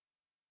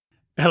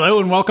Hello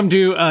and welcome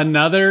to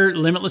another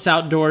Limitless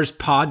Outdoors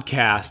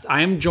podcast.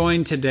 I am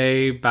joined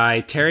today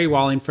by Terry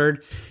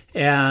Wallingford,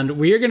 and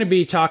we are going to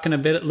be talking a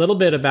little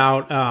bit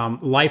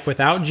about life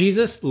without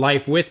Jesus,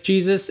 life with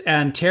Jesus.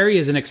 And Terry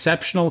is an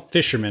exceptional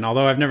fisherman.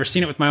 Although I've never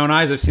seen it with my own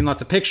eyes, I've seen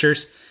lots of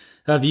pictures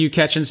of you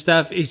catching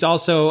stuff. He's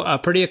also a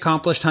pretty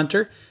accomplished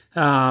hunter.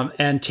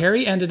 And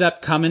Terry ended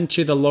up coming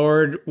to the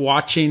Lord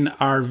watching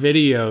our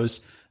videos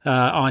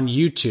on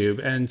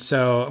YouTube. And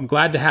so I'm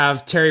glad to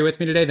have Terry with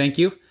me today. Thank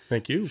you.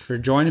 Thank you for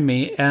joining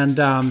me. And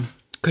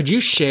could you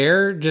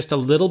share just a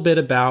little bit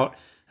about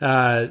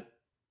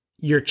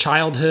your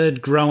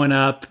childhood growing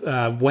up,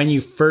 when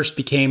you first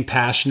became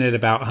passionate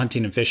about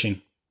hunting and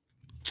fishing?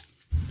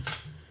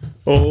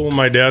 Oh,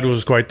 my dad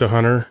was quite the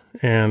hunter,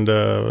 and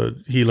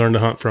he learned to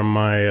hunt from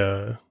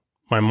my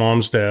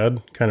mom's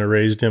dad, kind of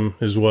raised him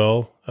as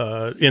well.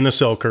 In the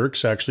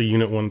Selkirks, actually,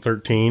 Unit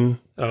 113.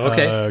 Oh,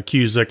 okay.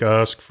 Cusick,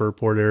 Usk for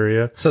Port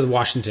area. So the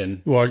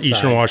Washington Eastern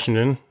side.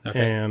 Washington. Okay.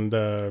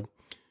 And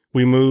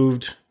we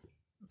moved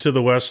to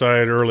the west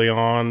side early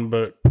on,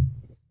 but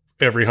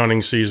every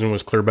hunting season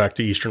was clear back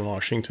to Eastern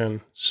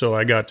Washington. So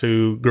I got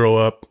to grow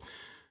up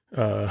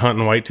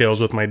hunting whitetails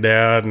with my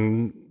dad,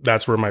 and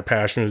that's where my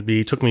passion would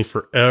be. It took me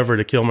forever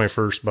to kill my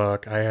first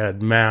buck. I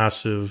had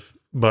massive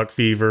buck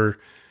fever.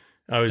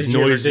 I was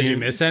noisy. Did you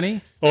miss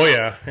any? Oh,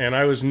 yeah. And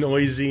I was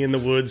noisy in the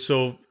woods.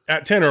 So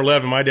at 10 or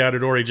 11, my dad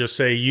would already just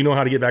say, you know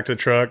how to get back to the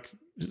truck.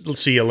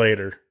 See you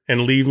later.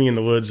 And leave me in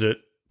the woods at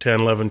 10,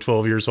 11,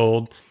 12 years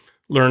old.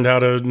 Learned how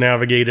to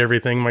navigate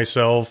everything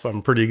myself.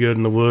 I'm pretty good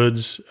in the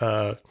woods.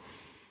 I've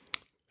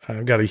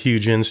got a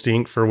huge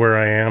instinct for where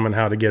I am and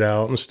how to get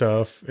out and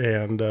stuff.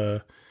 And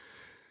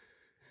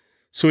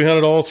so we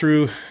hunted all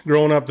through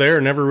growing up there.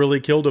 Never really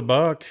killed a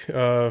buck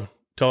till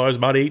I was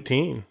about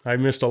 18. I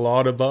missed a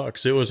lot of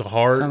bucks. It was a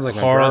hard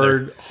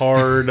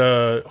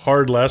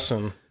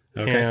lesson.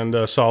 Okay.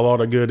 And saw a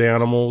lot of good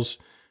animals.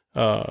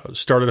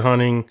 Started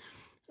hunting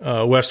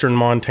western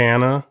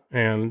Montana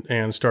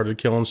and started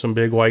killing some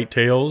big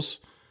whitetails.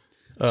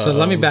 So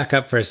let me back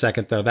up for a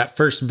second, though. That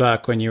first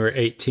buck when you were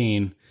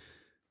 18,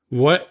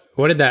 what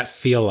did that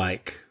feel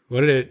like?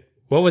 What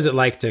was it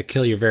like to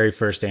kill your very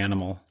first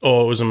animal?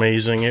 Oh, it was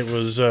amazing. It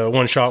was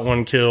one shot,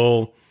 one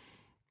kill,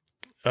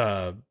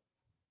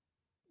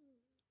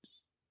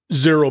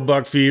 zero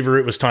buck fever.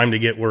 It was time to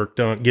get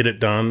it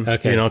done.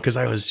 Okay. Because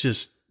I was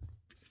just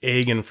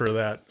egging for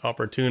that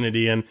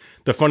opportunity. And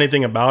the funny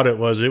thing about it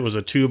was a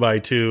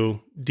 2x2,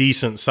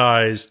 decent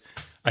sized.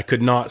 I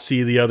could not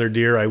see the other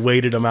deer. I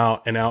waited them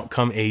out, and out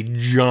come a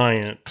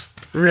giant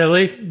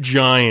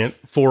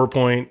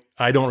 4-point.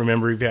 I don't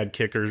remember if he had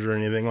kickers or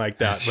anything like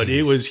that, but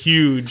it was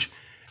huge.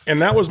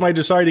 And that was my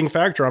deciding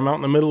factor. I'm out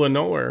in the middle of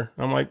nowhere.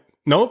 I'm like,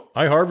 nope,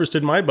 I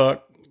harvested my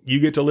buck. You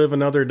get to live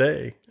another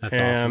day. That's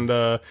awesome.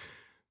 And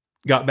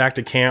got back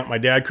to camp. My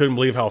dad couldn't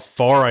believe how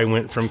far I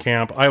went from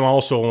camp. I'm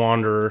also a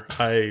wanderer.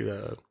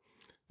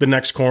 The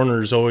next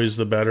corner is always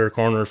the better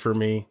corner for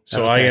me.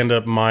 So Okay. I end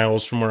up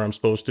miles from where I'm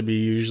supposed to be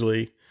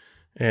usually.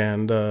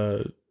 And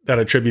that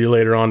attributed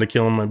later on to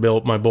killing my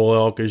bull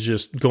elk is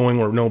just going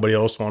where nobody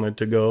else wanted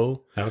to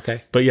go.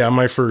 Okay. But yeah,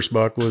 my first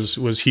buck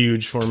was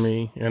huge for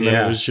me. And then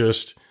it was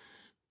just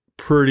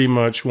pretty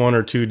much one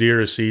or two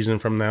deer a season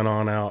from then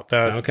on out.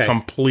 That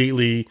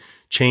completely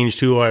changed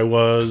who I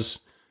was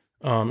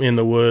in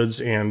the woods,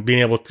 and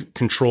being able to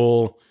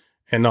control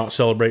and not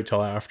celebrate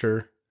till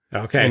after.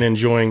 Okay. And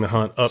enjoying the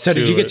hunt up to it. So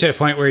did you get to a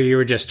point where you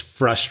were just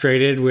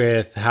frustrated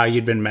with how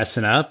you'd been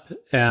messing up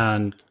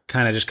and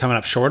kind of just coming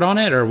up short on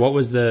it? Or what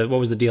was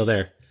the deal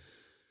there?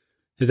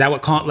 Is that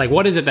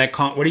what is it that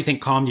what do you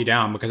think calmed you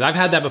down? Because I've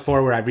had that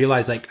before where I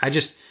realized I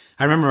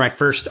remember my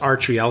first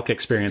archery elk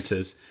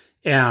experiences,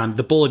 and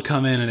the bull had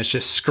come in and it's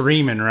just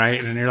screaming,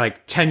 right? And you're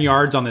like 10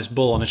 yards on this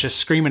bull and it's just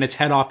screaming its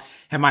head off,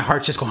 and my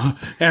heart's just going,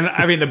 and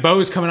I mean, the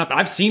bow's coming up.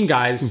 I've seen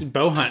guys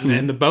bow hunting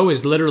and the bow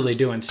is literally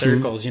doing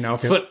circles,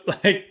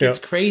 it's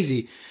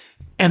crazy.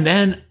 And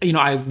then,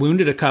 I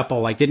wounded a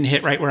couple, didn't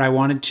hit right where I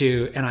wanted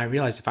to. And I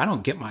realized if I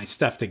don't get my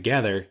stuff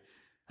together,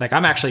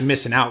 I'm actually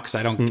missing out because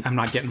I'm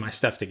not getting my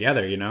stuff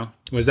together,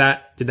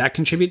 did that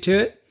contribute to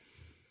it?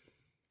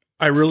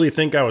 I really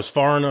think I was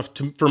far enough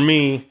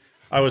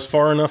I was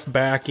far enough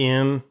back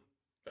in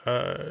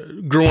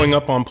growing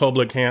up on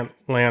public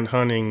land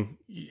hunting.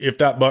 If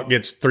that buck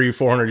gets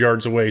 300-400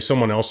 yards away,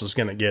 someone else is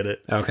going to get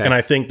it. Okay. And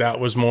I think that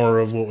was more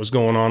of what was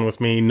going on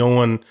with me,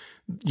 knowing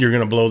you're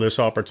going to blow this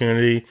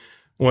opportunity.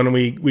 When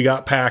we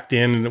got packed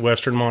in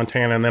western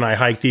Montana, and then I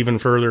hiked even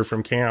further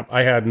from camp,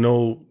 I had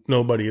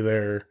nobody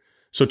there.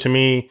 So to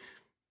me,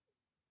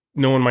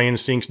 knowing my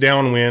instincts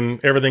downwind,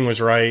 everything was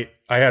right.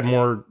 I had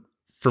more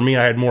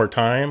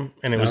time,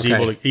 and it was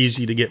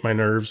easy to get my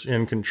nerves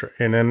in control.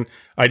 And then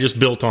I just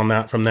built on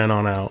that from then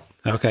on out.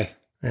 Okay.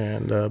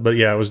 And, but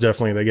yeah, it was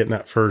definitely getting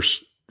that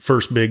first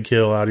big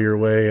kill out of your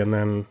way. And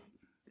then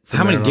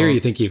how many deer do you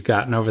think you've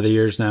gotten over the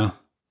years now?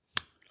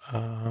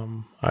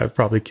 I've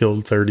probably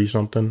killed 30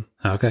 something.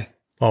 Okay.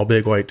 All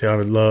big whitetail. I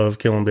would love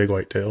killing big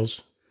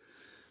whitetails.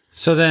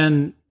 So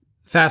then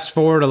fast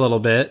forward a little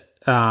bit.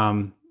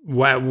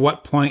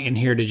 What point in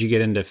here did you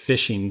get into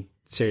fishing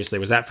seriously?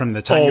 Was that from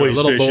the time you were a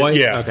little fishing. boy?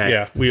 Yeah. Okay.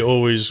 Yeah. We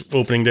always,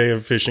 opening day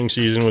of fishing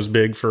season was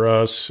big for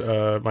us.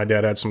 My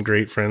dad had some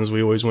great friends.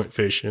 We always went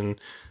fishing.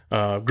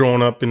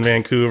 Growing up in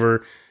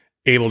Vancouver,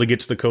 able to get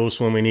to the coast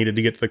when we needed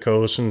to get to the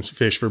coast and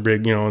fish for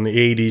big, in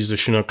the 80s, the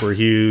Chinook were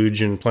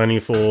huge and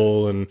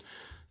plentiful. And,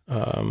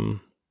 and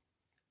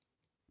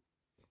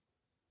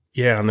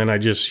then I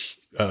just,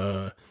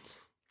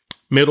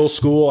 middle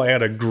school, I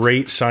had a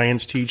great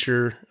science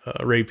teacher,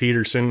 Ray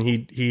Peterson.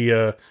 He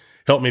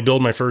helped me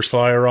build my first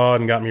fly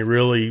rod and got me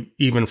really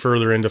even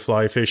further into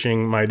fly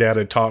fishing. My dad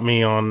had taught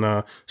me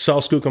on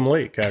South Skookum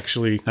Lake,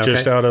 actually, Okay.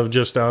 just out of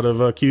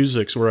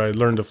Cusick's, where I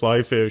learned to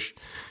fly fish.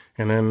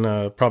 And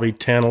then probably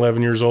 10,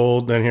 11 years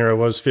old, then here I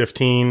was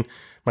 15.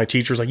 My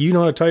teacher was like, you know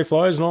how to tie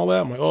flies and all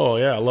that? I'm like, oh,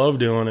 yeah, I love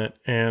doing it.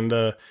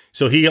 And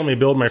so he helped me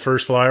build my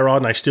first fly rod,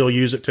 and I still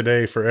use it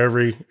today for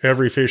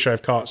every fish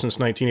I've caught since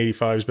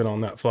 1985 has been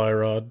on that fly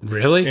rod.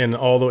 Really? And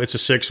although it's a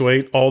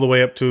 6-weight, all the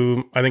way up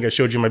to, I think I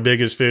showed you my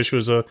biggest fish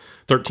was a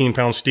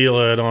 13-pound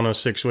steelhead on a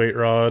 6-weight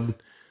rod.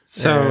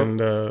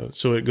 So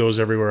it goes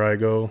everywhere I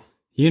go.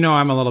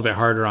 I'm a little bit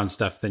harder on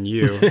stuff than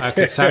you.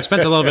 Okay, so I've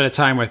spent a little bit of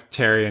time with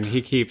Terry, and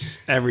he keeps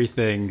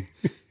everything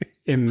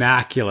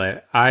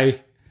immaculate.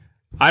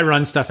 I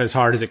run stuff as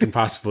hard as it can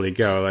possibly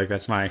go. Like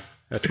that's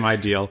my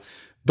deal.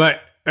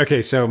 But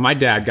okay, so my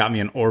dad got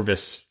me an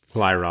Orvis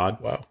fly rod.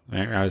 Wow.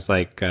 I was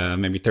like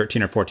maybe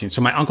 13 or 14.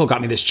 So my uncle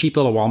got me this cheap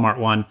little Walmart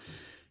one,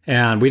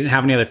 and we didn't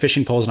have any other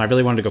fishing poles, and I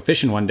really wanted to go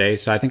fishing one day.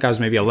 So I think I was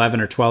maybe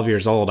 11 or 12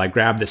 years old. I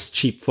grabbed this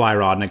cheap fly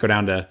rod and I go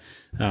down to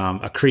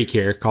a creek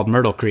here called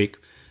Myrtle Creek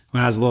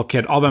when I was a little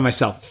kid, all by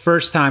myself.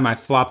 First time I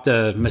flopped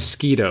a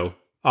mosquito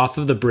off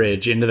of the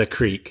bridge into the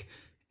creek,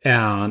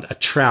 and a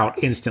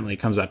trout instantly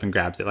comes up and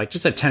grabs it, like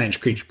just a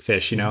 10-inch creek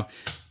fish,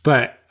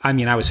 But I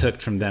mean, I was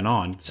hooked from then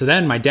on. So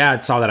then my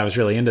dad saw that I was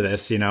really into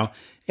this,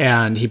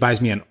 and he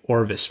buys me an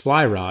Orvis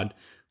fly rod.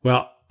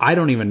 Well, I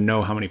don't even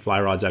know how many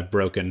fly rods I've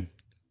broken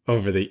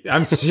over the.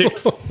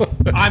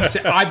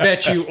 I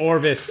bet you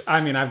Orvis. I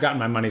mean, I've gotten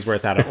my money's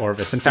worth out of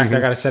Orvis. In fact, I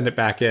got to send it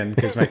back in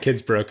because my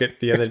kids broke it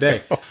the other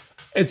day.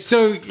 It's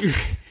so.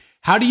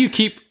 How do you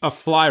keep a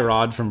fly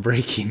rod from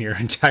breaking your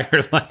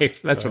entire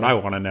life? That's what I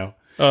want to know.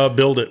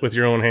 Build it with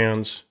your own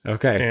hands.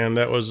 Okay. And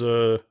that was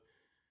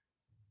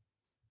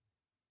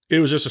it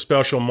was just a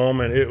special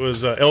moment. It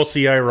was a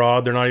LCI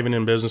rod. They're not even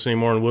in business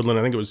anymore in Woodland.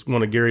 I think it was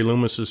one of Gary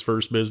Loomis's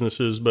first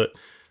businesses, but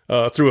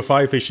through a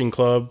fly fishing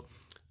club,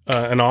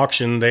 an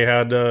auction, they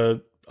had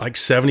like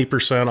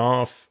 70%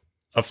 off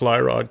a fly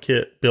rod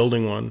kit,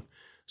 building one.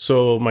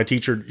 So my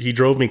teacher, he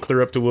drove me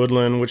clear up to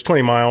Woodland, which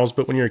 20 miles,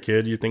 but when you're a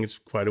kid, you think it's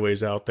quite a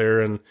ways out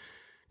there, and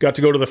got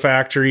to go to the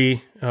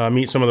factory,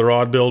 meet some of the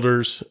rod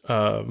builders,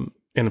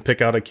 and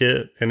pick out a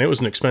kit. And it was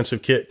an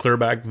expensive kit clear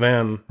back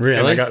then. Really?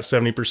 And I got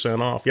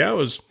 70% off. Yeah,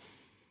 I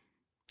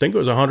think it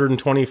was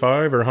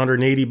 125 or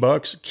 180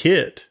 bucks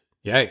kit.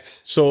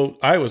 Yikes. So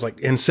I was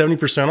like, and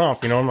 70%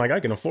 off, I'm like, I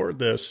can afford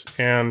this.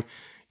 And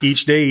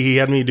each day he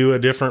had me do a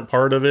different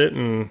part of it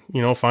and,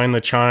 find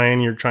the chine.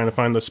 You're trying to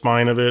find the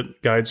spine of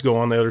it. Guides go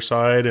on the other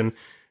side. And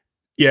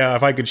yeah,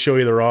 if I could show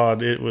you the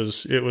rod, it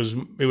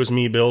was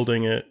me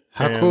building it.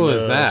 How cool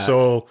is that?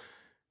 So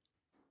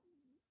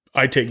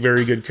I take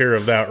very good care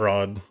of that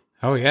rod.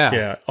 Oh yeah.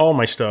 Yeah. All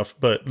my stuff,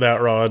 but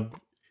that rod,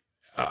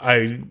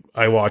 I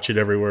watch it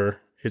everywhere.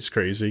 It's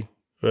crazy,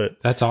 but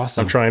that's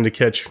awesome. I'm trying to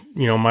catch,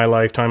 my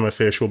lifetime of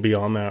fish will be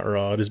on that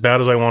rod. As bad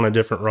as I want a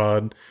different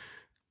rod,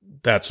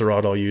 that's the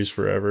rod I'll use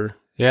forever.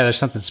 Yeah. There's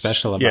something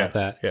special about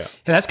that. Yeah.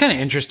 That's kind of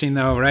interesting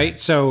though, right?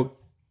 So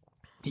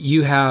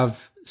you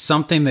have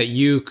something that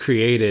you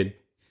created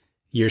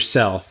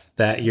yourself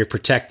that you're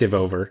protective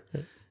over,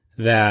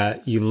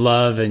 that you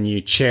love and you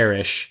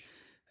cherish.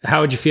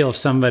 How would you feel if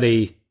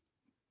somebody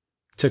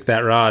took that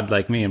rod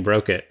like me and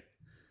broke it?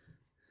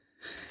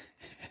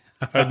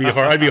 I'd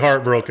be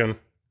heartbroken.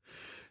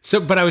 So,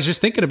 but I was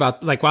just thinking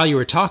about, like, while you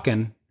were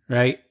talking,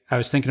 right? I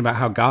was thinking about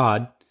how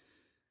God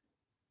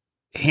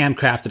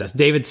handcrafted us.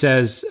 David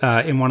says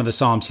in one of the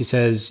Psalms, he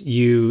says,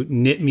 "You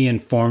knit me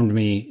and formed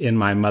me in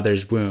my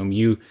mother's womb.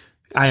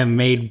 I am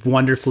made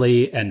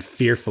wonderfully and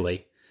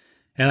fearfully."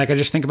 And like, I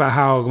just think about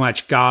how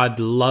much God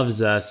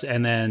loves us,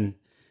 and then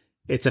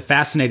it's a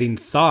fascinating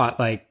thought,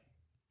 like,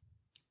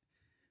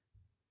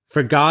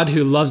 for God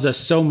who loves us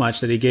so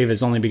much that he gave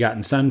his only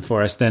begotten son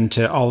for us, then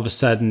to all of a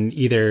sudden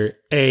either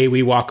A,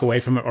 we walk away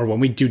from it, or when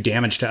we do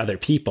damage to other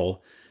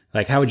people,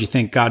 like, how would you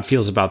think God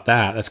feels about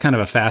that? That's kind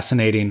of a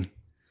fascinating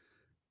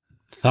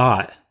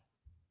thought.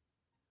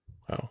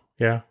 Oh,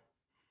 yeah.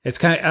 It's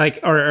kind of like,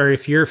 or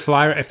if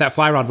that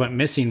fly rod went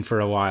missing for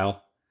a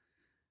while,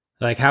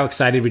 like, how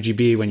excited would you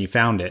be when you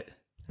found it?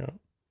 Yeah.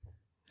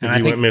 And if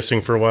you went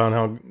missing for a while,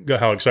 and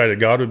how excited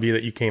God would be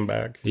that you came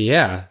back.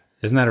 Yeah.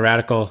 Isn't that a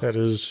radical? That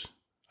is,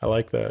 I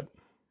like that.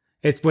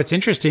 What's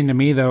interesting to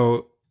me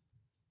though,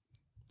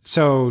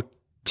 so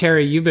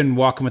Terry, you've been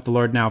walking with the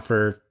Lord now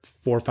for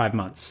 4 or 5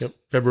 months. Yep.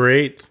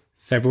 February 8th.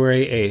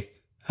 February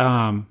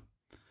 8th.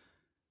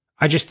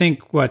 I just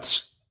think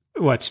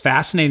what's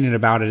fascinating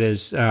about it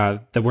is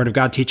the Word of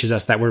God teaches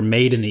us that we're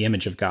made in the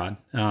image of God.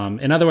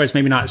 In other words,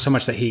 maybe not so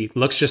much that He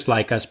looks just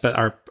like us,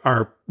 but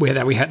we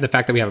have the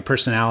fact that we have a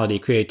personality,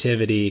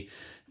 creativity,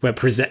 we're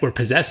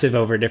possessive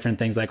over different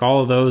things. Like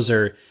all of those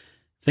are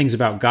things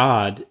about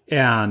God,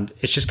 and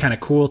it's just kind of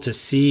cool to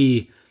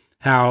see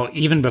how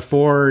even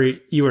before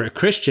you were a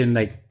Christian,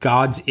 like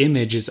God's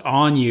image is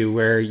on you,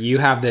 where you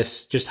have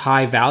this just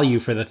high value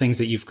for the things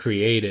that you've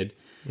created.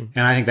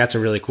 And I think that's a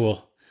really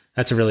cool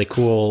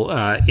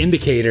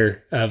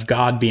indicator of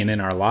God being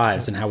in our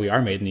lives and how we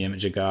are made in the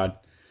image of God.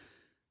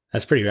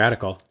 That's pretty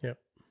radical. Yep.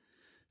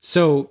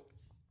 So,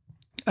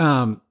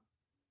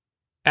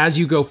 as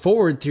you go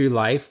forward through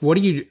life, what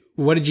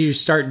did you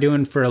start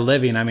doing for a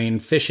living? I mean,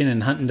 fishing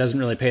and hunting doesn't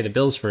really pay the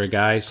bills for a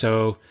guy.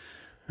 So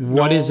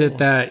what is it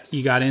that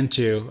you got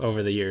into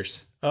over the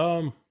years?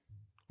 When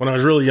I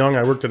was really young,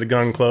 I worked at a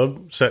gun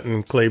club,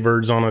 setting clay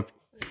birds on a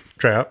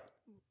trap.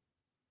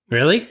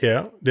 Really?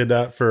 Yeah, did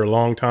that for a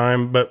long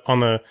time. But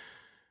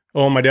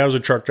my dad was a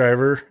truck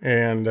driver,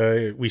 and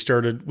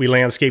we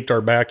landscaped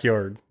our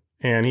backyard.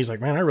 And he's like,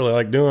 man, I really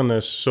like doing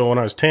this. So when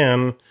I was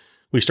 10,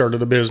 we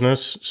started a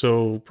business.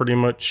 So pretty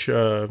much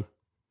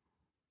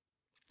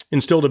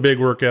instilled a big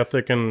work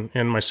ethic in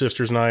my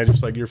sisters and I,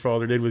 just like your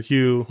father did with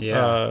you.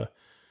 Yeah.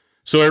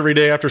 So every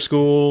day after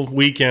school,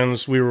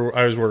 weekends,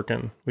 I was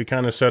working. We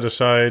kind of set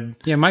aside.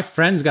 Yeah, my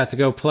friends got to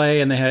go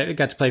play, and they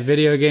got to play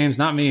video games.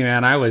 Not me,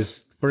 man. I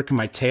was working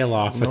my tail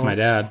off with my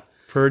dad.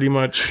 Pretty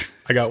much.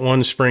 I got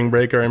one spring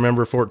break. I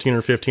remember 14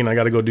 or 15. I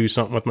got to go do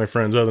something with my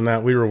friends. Other than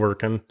that, we were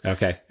working.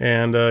 Okay.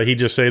 And he'd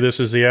just say, this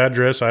is the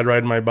address. I'd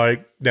ride my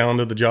bike down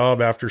to the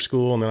job after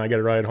school, and then I get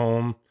a ride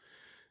home.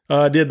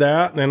 I did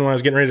that. And then when I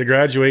was getting ready to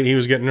graduate, he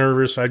was getting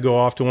nervous. I'd go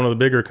off to one of the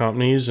bigger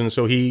companies. And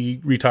so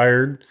he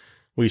retired.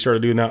 We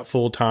started doing that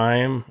full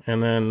time.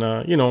 And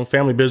then,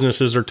 family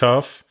businesses are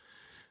tough.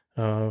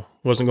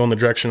 Wasn't going the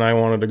direction I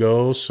wanted to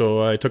go.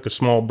 So I took a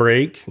small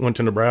break, went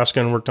to Nebraska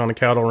and worked on a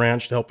cattle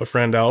ranch to help a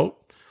friend out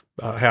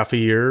half a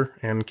year,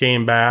 and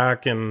came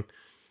back and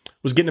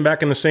was getting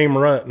back in the same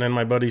rut. And then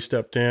my buddy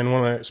stepped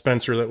in,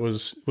 Spencer that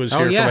was here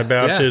for my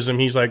baptism.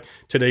 Yeah. He's like,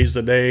 today's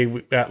the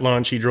day. At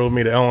lunch, he drove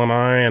me to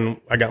L&I, and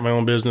I got my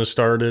own business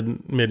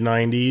started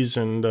mid-90s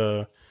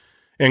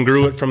and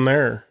grew it from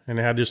there. And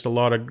it had just a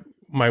lot of,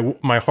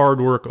 my hard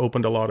work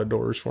opened a lot of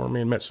doors for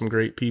me and met some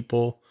great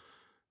people.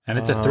 And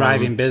it's a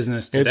thriving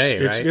business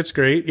today, right? It's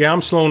great. Yeah,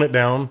 I'm slowing it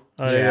down.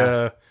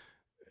 During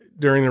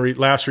the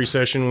last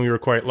recession, we were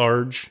quite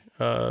large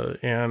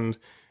and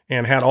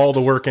had all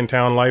the work in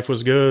town. Life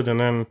was good, and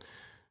then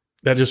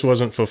that just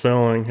wasn't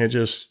fulfilling. It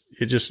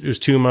was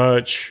too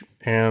much.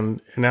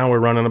 And now we're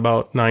running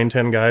about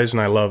 9-10 guys,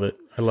 and I love it.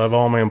 I love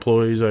all my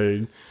employees.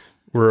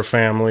 We're a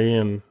family,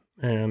 and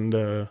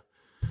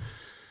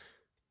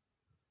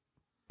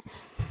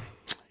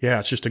yeah,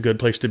 it's just a good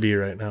place to be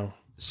right now.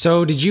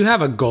 So did you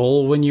have a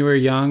goal when you were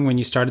young, when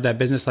you started that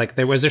business? Like,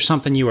 was there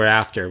something you were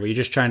after? Were you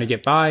just trying to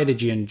get by? Did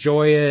you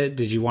enjoy it?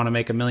 Did you want to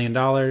make $1 million?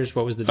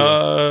 What was the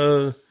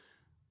deal?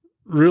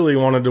 Really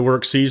wanted to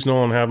work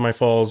seasonal and have my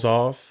falls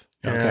off.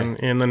 Okay. And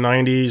in the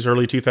 90s,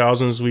 early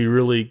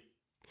 2000s,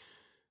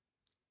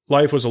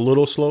 life was a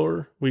little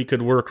slower. We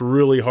could work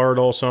really hard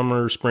all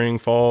summer, spring,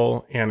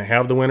 fall, and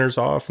have the winters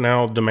off.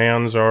 Now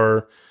demands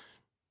are,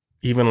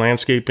 even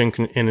landscaping,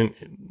 and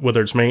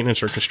whether it's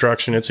maintenance or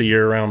construction, it's a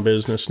year-round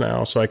business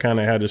now. So I kind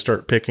of had to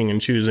start picking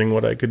and choosing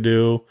what I could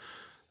do.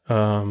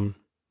 Had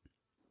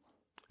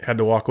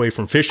to walk away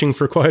from fishing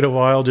for quite a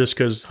while just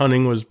because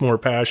hunting was more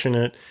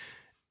passionate.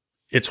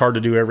 It's hard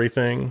to do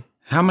everything.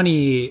 How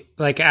many,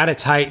 like at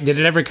its height, did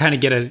it ever kind of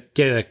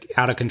get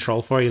out of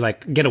control for you?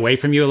 Like get away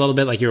from you a little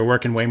bit? Like you were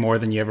working way more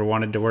than you ever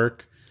wanted to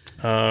work?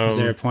 Is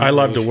there a point? I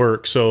love to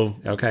work. So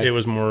okay. It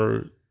was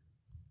more...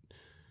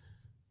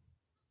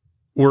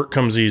 Work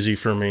comes easy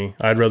for me.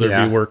 I'd rather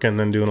be working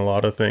than doing a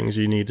lot of things.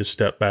 You need to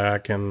step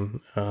back, and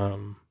I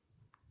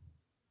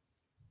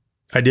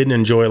didn't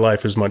enjoy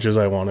life as much as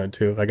I wanted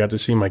to. I got to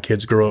see my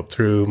kids grow up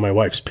through my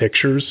wife's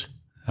pictures.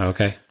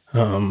 Okay.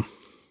 But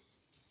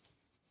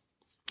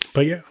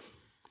yeah.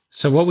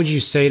 So what would you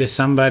say to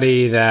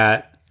somebody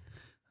that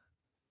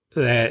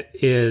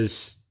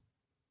is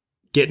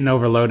getting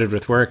overloaded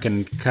with work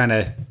and kind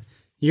of,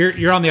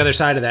 you're on the other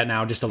side of that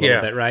now just a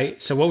little bit, right?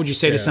 So what would you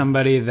say to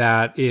somebody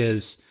that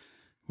is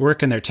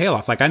working their tail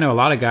off? Like I know a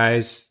lot of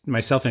guys,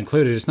 myself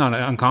included, it's not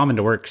uncommon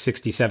to work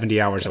 60,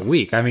 70 hours a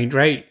week. I mean,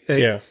 right?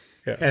 Yeah.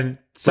 And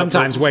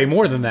sometimes way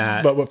more than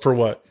that. But for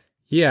what?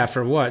 Yeah,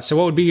 for what? So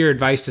what would be your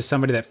advice to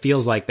somebody that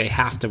feels like they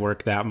have to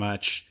work that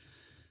much?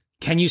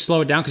 Can you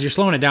slow it down? Because you're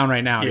slowing it down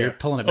right now. Yeah. You're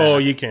pulling it back. Oh,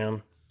 you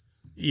can.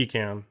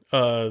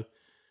 A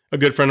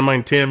good friend of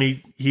mine, Tim,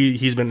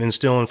 he's been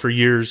instilling for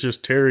years,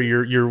 just Terry,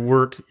 your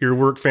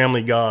work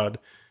family God.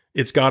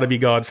 It's got to be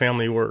God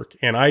family work.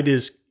 And I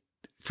just,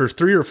 for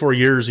 3 or 4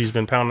 years, he's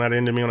been pounding that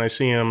into me when I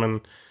see him.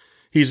 And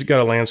he's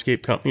got a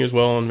landscape company as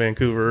well in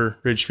Vancouver,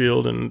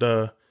 Ridgefield. And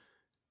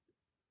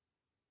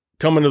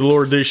coming to the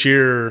Lord this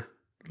year,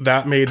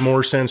 that made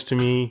more sense to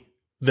me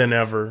than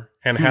ever.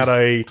 And had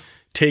I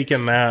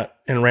taken that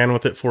and ran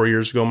with it 4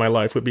 years ago, my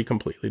life would be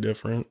completely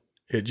different.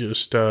 It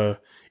just,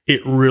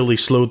 it really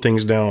slowed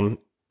things down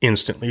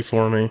instantly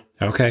for me.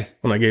 Okay.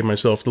 When I gave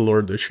myself to the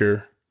Lord this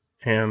year.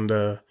 And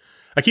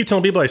I keep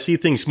telling people I see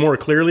things more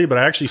clearly, but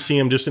I actually see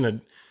them just in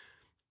a,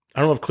 I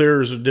don't know if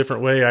clear is a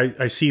different way.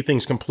 I see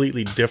things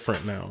completely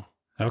different now.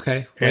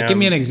 Okay. Like, give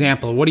me an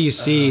example. What do you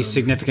see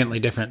significantly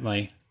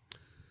differently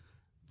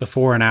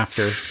before and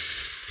after?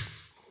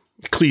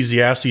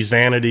 Ecclesiastes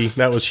vanity.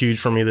 That was huge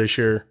for me this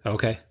year.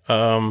 Okay.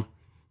 All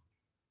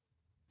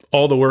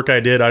the work I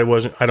did, I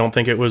don't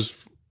think it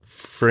was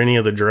for any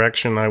of the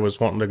direction I was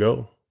wanting to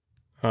go.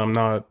 I'm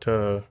not,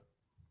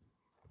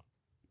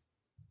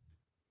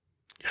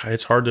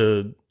 it's hard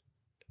to,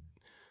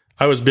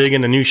 I was big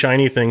into new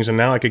shiny things, and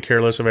now I could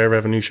care less if I ever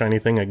have a new shiny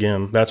thing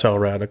again. That's how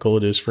radical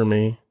it is for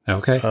me.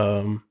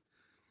 Okay.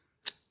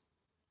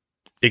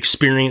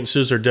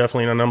 Experiences are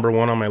definitely a number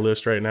one on my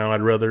list right now.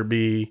 I'd rather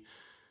be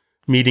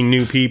meeting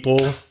new people,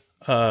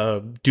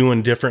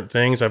 doing different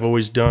things. I've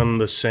always done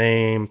the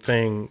same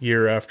thing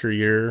year after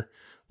year.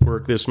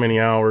 Work this many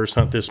hours,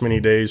 hunt this many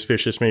days,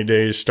 fish this many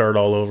days, start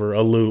all over,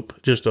 a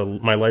loop.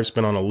 My life's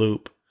been on a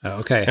loop.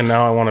 Okay. And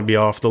now I want to be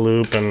off the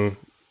loop and,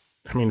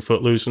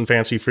 footloose and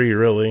fancy free,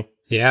 really.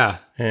 Yeah.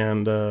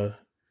 And, you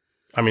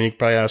could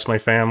probably ask my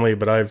family,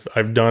 but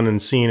I've done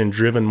and seen and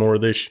driven more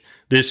this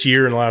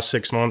year in the last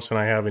 6 months than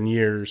I have in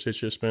years. It's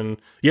just been,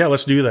 yeah,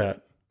 let's do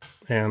that.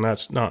 And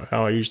that's not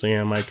how I usually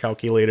am. I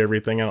calculate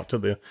everything out to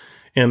the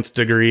nth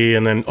degree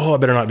and then, I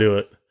better not do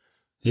it.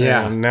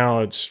 Yeah. And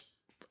now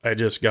I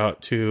just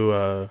got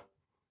to,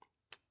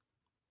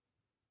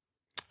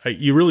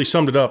 you really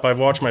summed it up. I've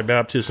watched my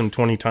baptism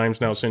 20 times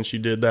now since you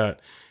did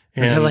that.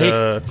 And,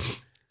 really?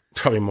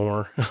 Probably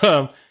more.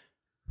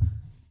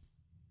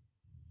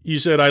 You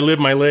said I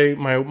lived my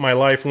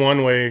life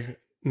one way.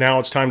 Now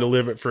it's time to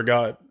live it for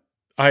God.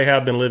 I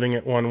have been living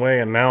it one way,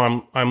 and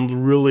now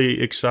I'm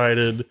really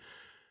excited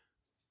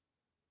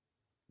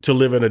to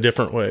live in a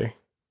different way,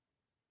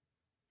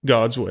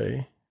 God's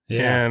way.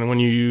 Yeah. And when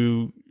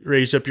you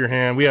raised up your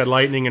hand, we had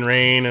lightning and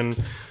rain and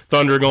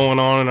thunder going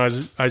on, and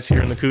I was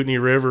here in the Kootenai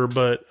River.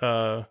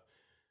 But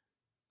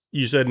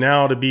you said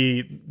now to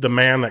be the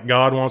man that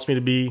God wants me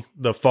to be,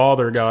 the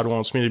father God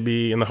wants me to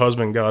be, and the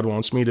husband God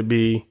wants me to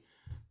be.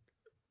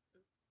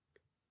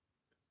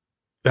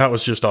 That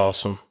was just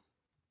awesome.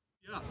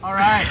 All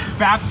right.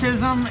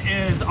 Baptism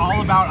is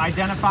all about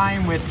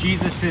identifying with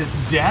Jesus'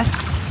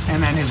 death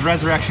and then his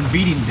resurrection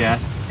beating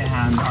death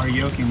and our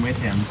yoking with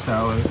him.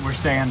 So we're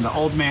saying the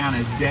old man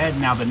is dead.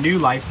 Now the new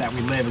life that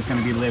we live is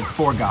going to be lived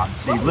for God.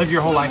 So you've lived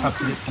your whole life up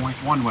to this point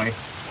one way.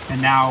 And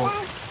now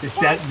this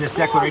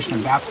declaration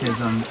of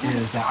baptism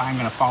is that I'm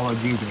going to follow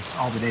Jesus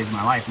all the days of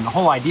my life. And the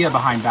whole idea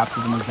behind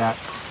baptism is that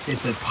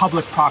it's a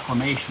public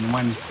proclamation.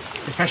 When,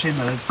 especially in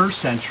the first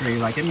century,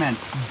 like, it meant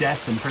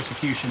death and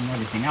persecution and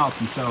everything else.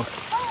 And so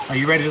are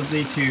you ready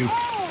to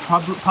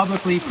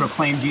publicly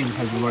proclaim Jesus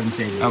as your Lord and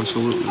Savior?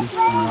 Absolutely.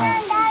 All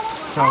right.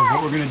 So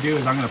what we're going to do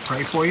is I'm going to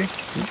pray for you,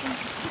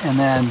 and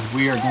then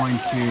we are going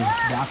to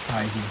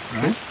baptize you,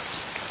 right?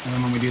 Okay. And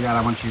then when we do that,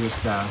 I want you to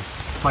just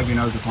plug your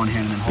nose with one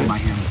hand and then hold my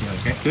hand with the other,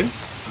 okay? Okay.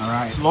 All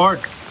right.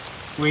 Lord,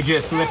 we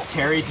just lift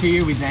Terry to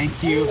you. We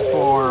thank you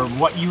for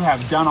what you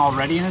have done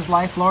already in his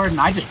life, Lord. And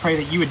I just pray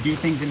that you would do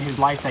things in his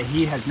life that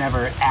he has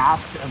never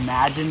asked,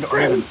 imagined, or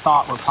even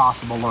thought were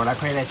possible, Lord. I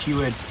pray that you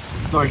would,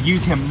 Lord,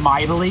 use him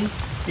mightily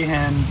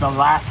in the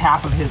last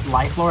half of his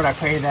life, Lord. I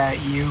pray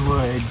that you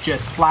would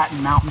just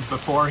flatten mountains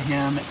before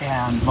him,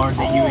 and Lord,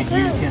 that you would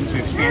use him to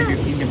expand your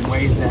kingdom in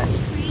ways that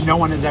no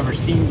one has ever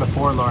seen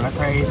before, Lord. I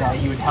pray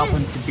that you would help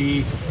him to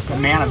be the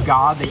man of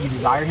God that you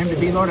desire him to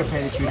be, Lord. I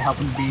pray that you would help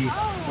him to be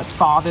the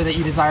father that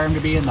you desire him to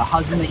be and the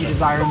husband that you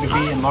desire him to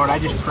be. And Lord, I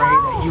just pray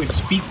that you would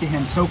speak to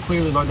him so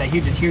clearly, Lord, that he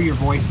would just hear your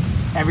voice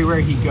everywhere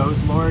he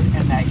goes, Lord,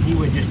 and that he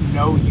would just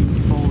know you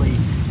fully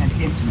and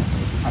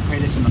intimately. I pray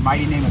this in the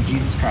mighty name of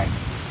Jesus Christ.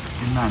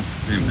 Amen.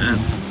 Amen.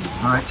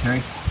 All right,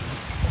 Terry.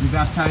 We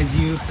baptize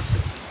you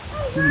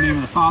in the name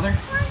of the Father,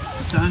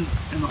 the Son,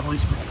 and the Holy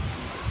Spirit.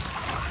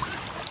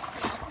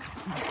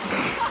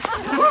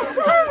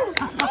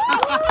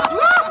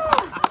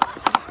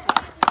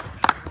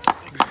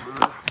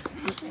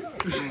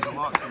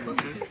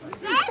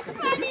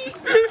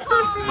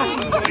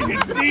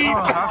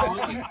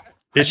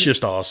 It's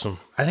just awesome.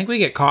 I think we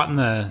get caught in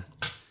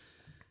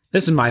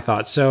this is my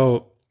thought.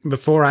 So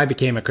before I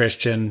became a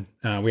Christian,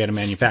 we had a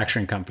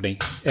manufacturing company,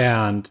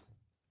 and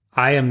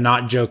I am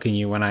not joking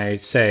you when I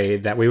say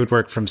that we would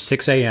work from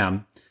 6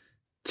 a.m.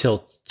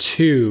 till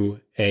 2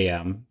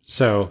 a.m.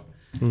 So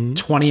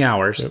 20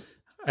 hours. Yep.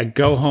 I'd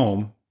go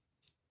home,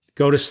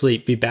 go to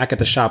sleep, be back at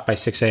the shop by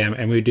 6 a.m.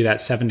 And we would do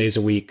that 7 days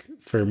a week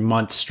for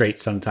months straight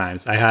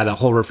sometimes. I had a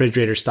whole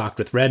refrigerator stocked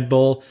with Red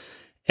Bull.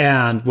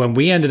 And when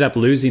we ended up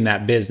losing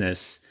that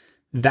business,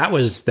 that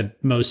was the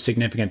most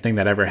significant thing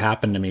that ever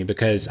happened to me,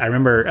 because I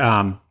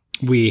remember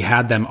we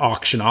had them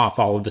auction off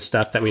all of the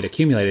stuff that we'd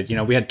accumulated. You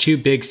know, we had two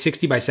big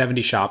 60 by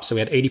 70 shops. So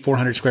we had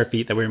 8,400 square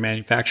feet that we were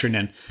manufacturing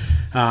in.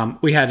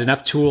 We had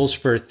enough tools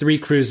for 3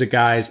 crews of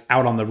guys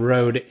out on the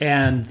road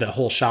and the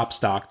whole shop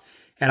stocked.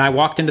 And I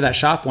walked into that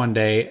shop one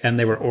day and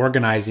they were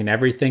organizing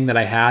everything that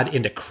I had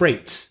into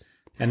crates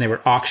and they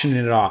were auctioning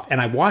it off. And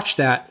I watched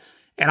that,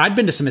 and I'd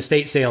been to some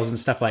estate sales and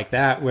stuff like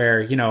that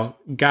where,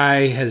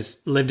 guy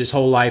has lived his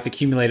whole life,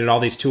 accumulated all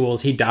these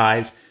tools. He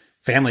dies.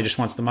 Family just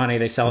wants the money.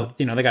 They sell it,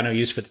 they got no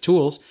use for the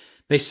tools.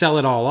 They sell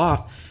it all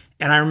off.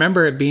 And I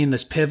remember it being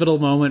this pivotal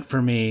moment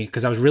for me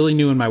because I was really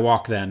new in my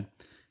walk then.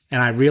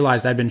 And I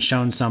realized I'd been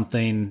shown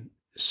something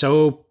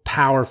so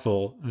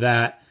powerful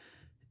that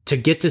to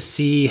get to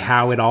see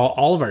how it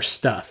all of our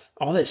stuff,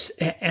 all this,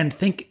 and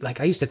think, like,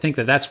 I used to think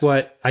that that's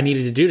what I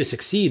needed to do to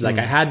succeed. Like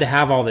I had to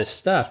have all this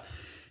stuff,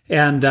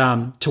 and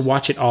to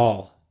watch it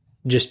all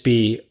just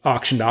be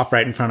auctioned off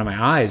right in front of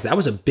my eyes, that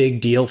was a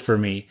big deal for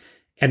me.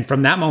 And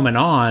from that moment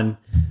on,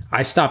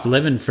 I stopped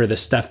living for the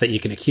stuff that you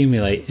can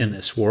accumulate in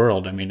this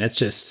world. I mean,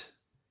 it's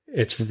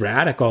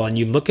radical. And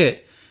you look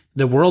at,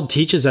 the world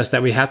teaches us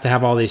that we have to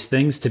have all these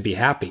things to be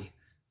happy,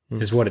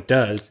 is what it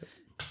does.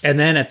 And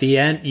then at the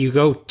end, you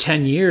go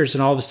 10 years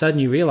and all of a sudden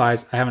you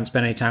realize I haven't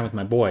spent any time with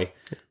my boy.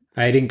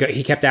 I didn't go.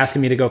 He kept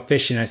asking me to go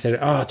fishing. I said,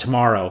 "Oh,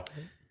 tomorrow."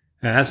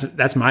 And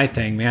that's my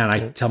thing, man.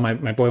 I tell my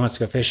boy wants to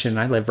go fishing, and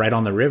I live right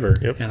on the river.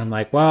 And I'm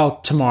like, well,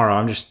 tomorrow.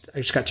 I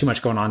just got too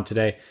much going on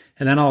today.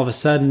 And then all of a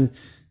sudden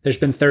there's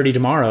been 30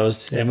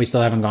 tomorrows and we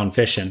still haven't gone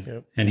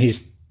fishing. And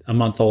he's a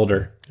month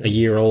older, a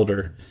year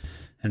older.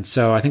 And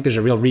so I think there's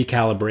a real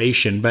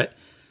recalibration. But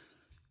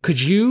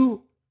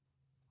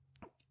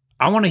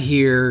I want to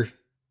hear,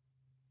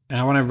 and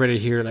I want everybody to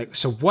hear, like,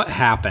 so what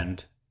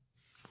happened?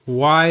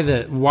 Why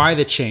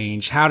the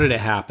change? How did it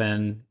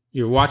happen?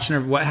 You're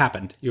watching, what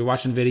happened? You're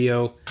watching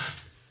video.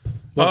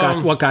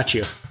 What got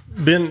you?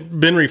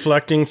 Been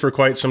reflecting for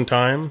quite some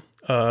time.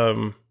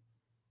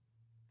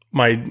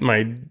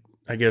 My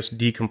I guess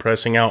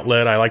decompressing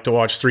outlet. I like to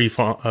watch three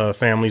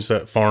families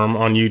that farm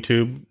on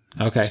YouTube.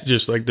 Okay.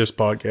 Just like this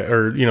podcast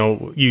or,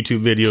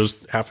 YouTube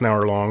videos, half an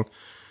hour long.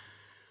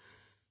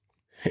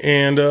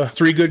 And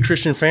three good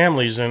Christian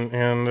families. And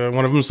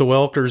one of them's the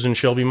Welkers in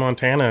Shelby,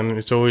 Montana. And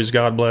it's always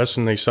God bless,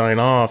 and they sign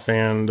off.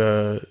 And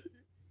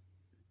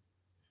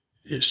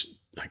it's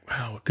like,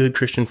 wow, a good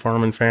Christian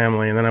farming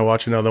family. And then I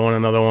watch another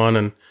one.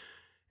 And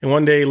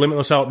one day,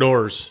 Limitless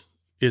Outdoors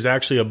is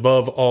actually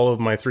above all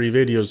of my three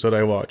videos that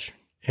I watch.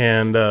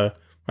 And I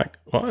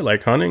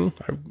like hunting.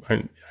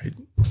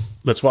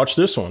 Let's watch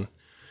this one.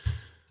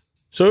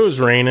 So it was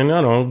raining,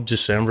 I don't know,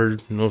 December,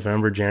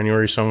 November,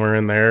 January, somewhere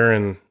in there.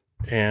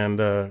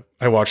 And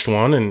I watched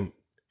one and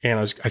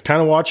I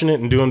kind of watching it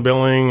and doing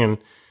billing. And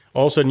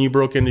all of a sudden you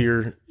broke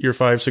into your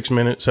 5, 6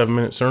 minute, 7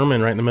 minute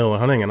sermon right in the middle of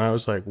hunting. And I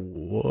was like,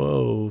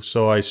 whoa.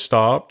 So I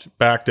stopped,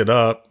 backed it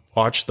up,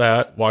 watched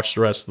the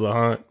rest of the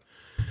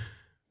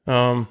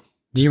hunt.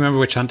 Do you remember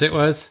which hunt it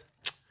was?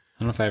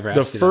 I don't know if I ever asked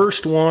you the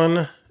first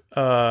one.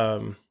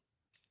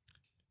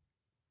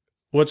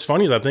 What's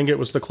funny is I think it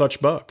was the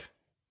clutch buck.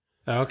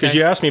 Okay. Because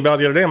you asked me about it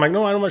the other day. I'm like,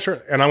 no, I'm not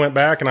sure. And I went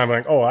back and I'm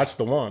like, oh, that's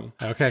the one.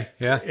 Okay.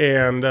 Yeah.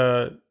 And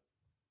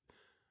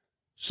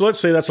so let's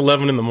say that's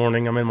 11 in the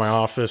morning. I'm in my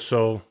office.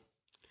 So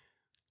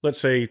let's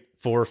say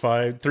 4 or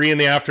 5, 3 in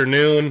the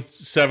afternoon,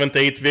 7th,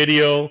 8th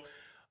video.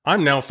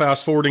 I'm now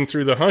fast forwarding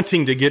through the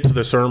hunting to get to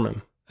the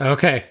sermon.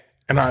 Okay.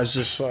 And I was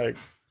just like,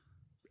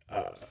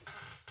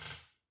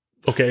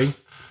 okay,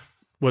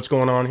 what's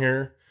going on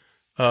here?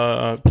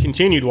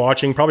 Continued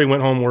watching, probably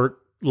went home work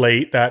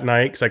late that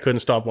night because I couldn't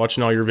stop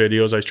watching all your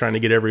videos. I was trying to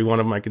get every one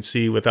of them I could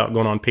see without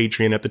going on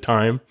Patreon at the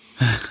time.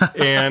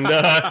 And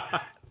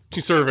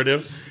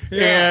conservative.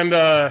 Yeah.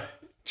 And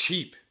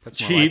cheap. That's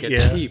cheap, more like it.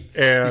 yeah. Cheap.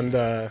 And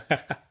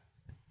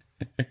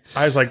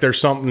I was like, there's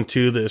something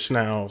to this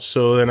now.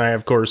 So then I,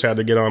 of course, had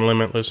to get on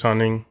Limitless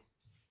Hunting,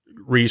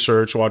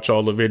 research, watch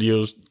all the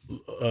videos,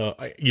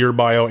 your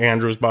bio,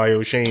 Andrew's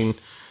bio, Shane.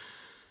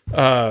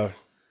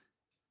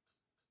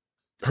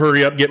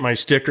 Hurry up, get my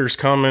stickers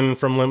coming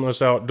from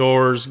Limitless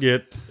Outdoors,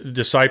 get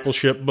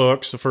discipleship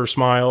books, The First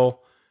Mile,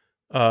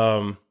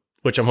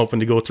 which I'm hoping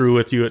to go through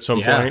with you at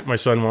some point. My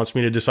son wants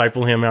me to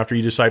disciple him after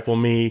you disciple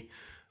me.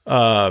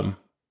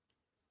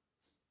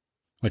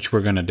 Which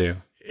we're going to do.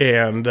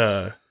 And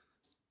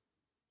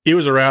it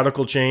was a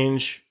radical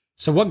change.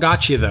 So what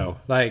got you, though?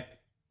 Like,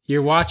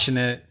 you're watching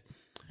it.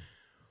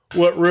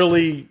 What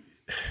really...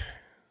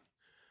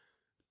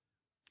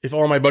 If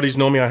all my buddies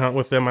know me, I hunt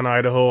with them in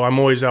Idaho. I'm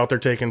always out there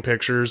taking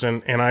pictures,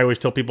 and I always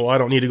tell people I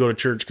don't need to go to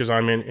church because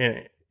I'm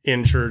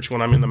in church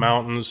when I'm in the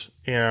mountains.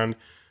 And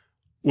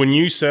when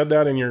you said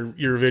that in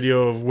your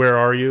video of Where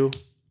Are You,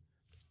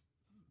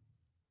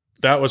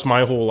 that was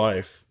my whole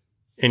life.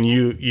 And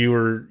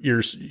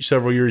you're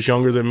several years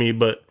younger than me,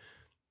 but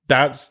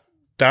that's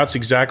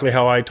exactly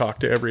how I talk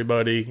to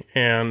everybody.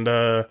 And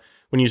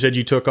when you said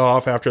you took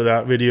off after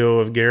that video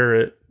of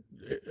Garrett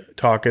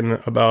talking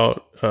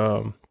about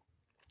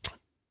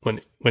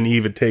when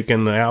Eve had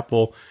taken the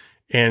apple,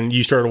 and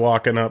you started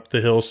walking up the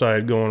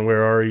hillside going,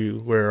 "Where are you?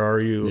 Where are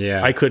you?"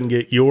 Yeah. I couldn't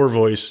get your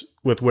voice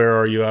with "Where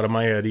are you" out of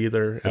my head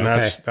either. And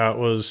that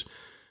was,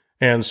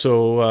 and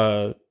so,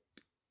 I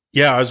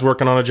was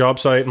working on a job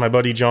site. My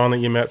buddy John that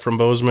you met from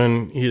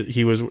Bozeman,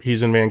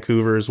 he's in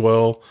Vancouver as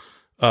well.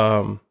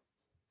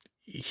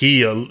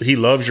 he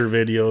loves your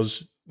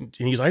videos. And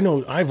he's, I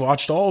know, I've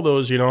watched all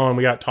those, you know, and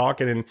we got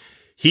talking, and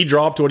he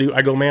dropped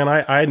I go, man,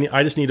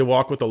 I just need to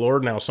walk with the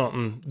Lord now.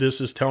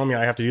 This is telling me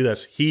I have to do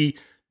this. He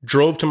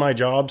drove to my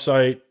job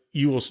site.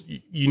 You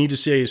need to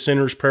say a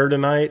sinner's prayer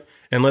tonight,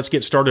 and let's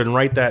get started and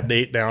write that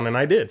date down. And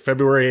I did,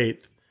 February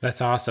 8th. That's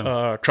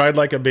awesome. Cried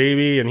like a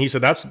baby. And he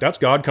said, that's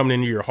God coming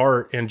into your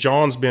heart. And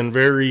John's been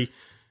very,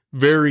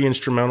 very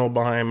instrumental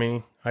behind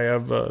me. I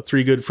have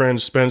 3 good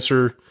friends,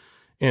 Spencer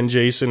and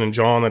Jason and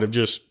John, that have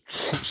just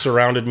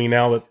surrounded me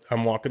now that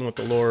I'm walking with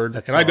the Lord.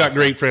 That's and I've got awesome.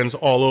 great friends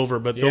all over,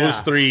 but those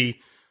 3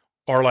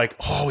 are like,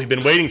 oh, we've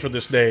been waiting for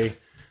this day.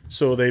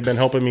 So they've been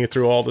helping me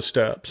through all the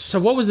steps. So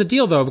what was the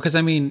deal though? Because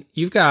I mean,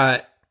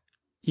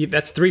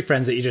 that's 3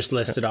 friends that you just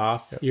listed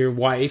off. Yeah. Your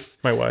wife,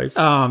 my wife.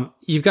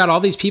 You've got all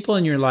these people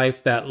in your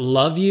life that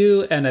love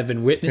you and have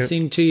been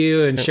witnessing to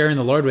you and sharing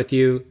the Lord with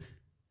you.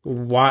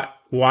 Why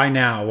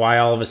now? Why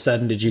all of a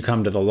sudden did you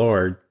come to the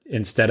Lord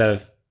instead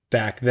of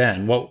back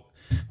then? What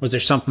was there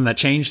something that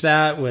changed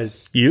that?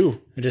 Was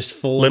you just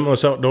full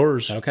Limitless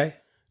Outdoors? Okay.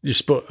 You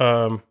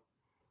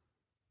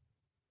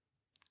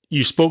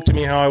spoke to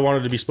me how I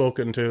wanted to be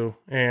spoken to,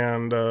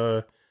 and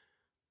I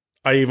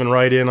even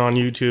write in on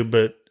YouTube,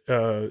 but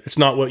it's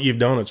not what you've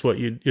done; it's what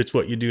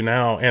you do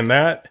now, and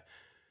that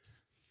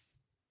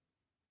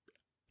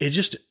it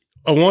just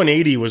a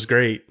 180 was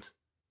great,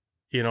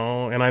 you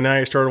know. And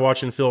I started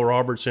watching Phil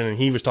Robertson, and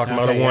he was talking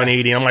about a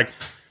 180. And I'm like,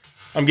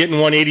 I'm getting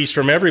 180s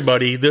from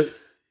everybody.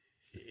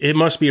 It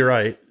must be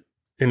right,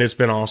 and it's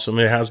been awesome.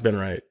 It has been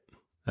right.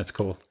 That's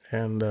cool.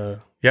 And I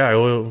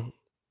owe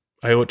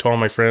it to all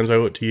my friends. I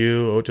owe it to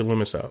you. I owe it to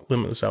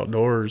Limitless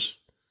Outdoors.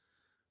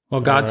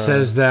 Well, God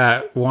says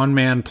that one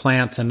man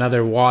plants,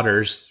 another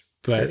waters,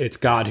 but it's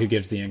God who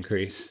gives the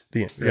increase.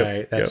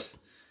 Right?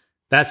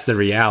 That's the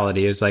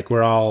reality, is like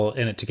we're all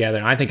in it together.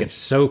 And I think it's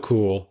so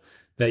cool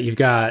that you've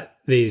got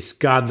these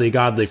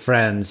godly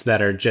friends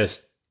that are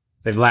just,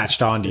 they've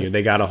latched onto you.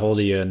 They got a hold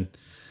of you, and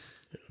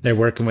they're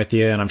working with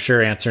you, and I'm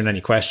sure answering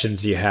any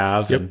questions you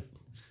have and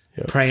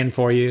praying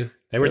for you.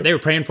 They were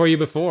praying for you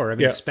before. I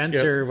mean,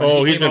 Spencer.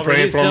 When he's been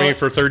praying for me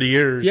for 30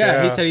 years.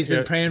 Yeah, he said he's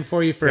been praying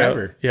for you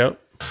forever.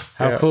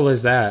 How cool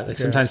is that? Like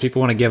sometimes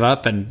people want to give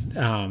up,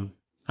 and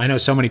I know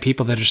so many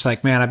people that are just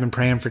like, man, I've been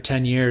praying for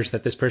 10 years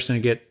that this person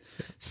would get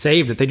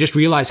saved, that they just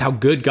realize how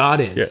good God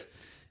is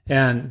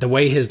and the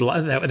way his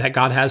love that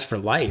God has for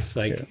life.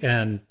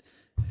 And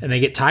they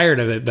get tired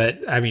of it. But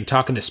I mean,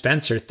 talking to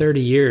Spencer,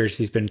 30 years,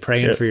 he's been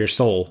praying for your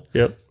soul.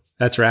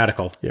 That's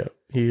radical.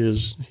 He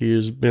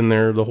has been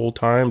there the whole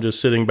time,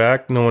 just sitting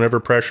back. No one ever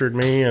pressured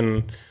me.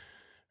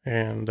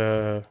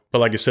 But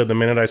like I said, the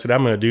minute I said,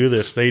 I'm going to do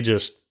this,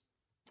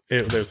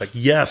 it was like,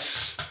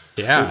 yes,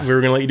 we were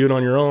going to let you do it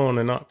on your own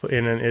and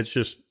it's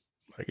just,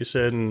 like you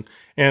said,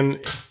 and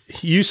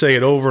you say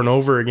it over and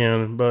over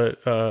again,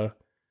 but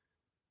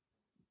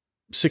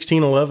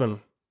 1611,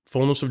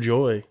 fullness of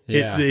joy.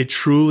 It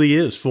truly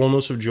is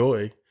fullness of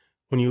joy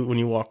when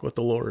you walk with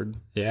the Lord.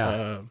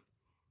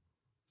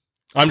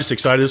 I'm just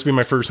excited. This will be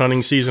my first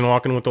hunting season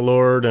walking with the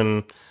Lord,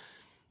 and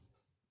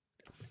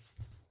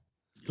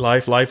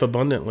life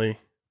abundantly.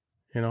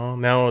 You know,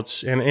 now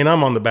it's, and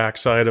I'm on the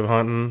backside of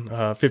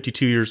hunting,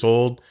 52 years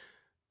old.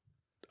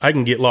 I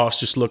can get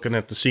lost just looking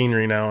at the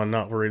scenery now and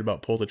not worried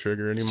about pull the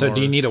trigger anymore. So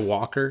do you need a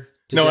walker?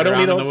 No, I don't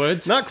need in the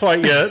woods. Not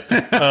quite yet.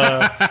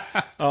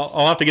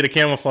 I'll have to get a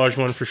camouflage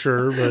one for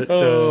sure.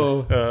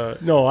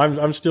 But no,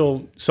 I'm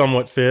still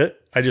somewhat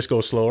fit. I just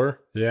go slower.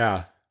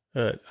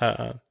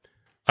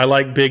 I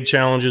like big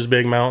challenges,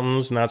 big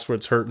mountains, and that's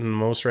what's hurting the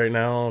most right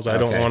now. Is I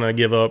don't want to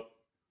give up.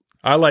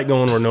 I like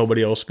going where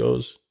nobody else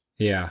goes.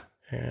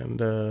 And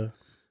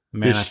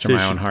man after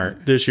my own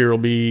heart. This year will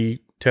be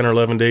 10 or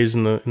 11 days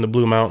in the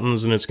Blue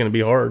Mountains, and it's going to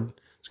be hard.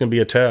 It's going to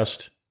be a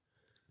test.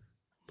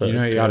 But, you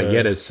know what you ought to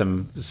get is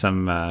some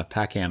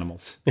pack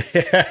animals.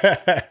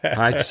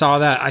 I saw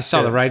that. I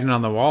saw the writing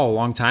on the wall a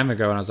long time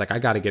ago, and I was like, I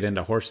got to get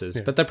into horses.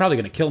 But they're probably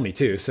going to kill me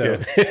too. So I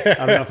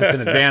don't know if it's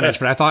an advantage.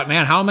 But I thought,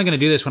 man, how am I going to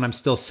do this when I'm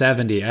still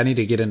 70? I need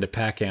to get into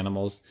pack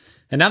animals.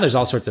 And now there's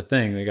all sorts of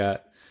things. They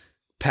got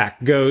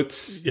pack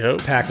goats,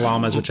 pack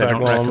llamas, which I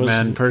don't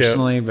recommend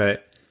personally,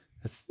 but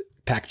that's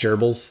pack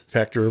gerbils.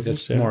 Pack gerbils.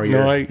 It's more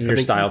your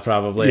style,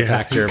 probably. A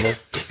pack gerbil.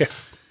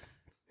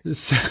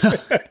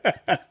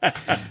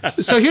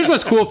 So here's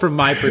what's cool from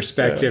my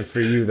perspective for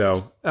you,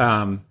 though,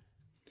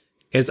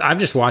 is I've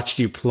just watched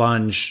you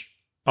plunge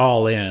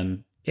all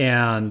in.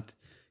 And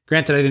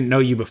granted, I didn't know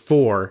you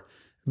before,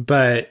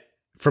 but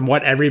from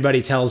what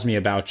everybody tells me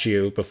about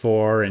you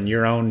before and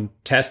your own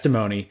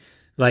testimony,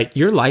 like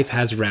your life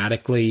has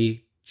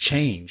radically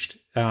changed.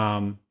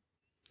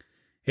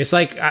 It's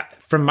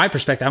like, from my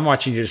perspective, I'm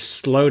watching you just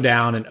slow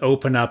down and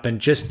open up and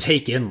just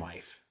take in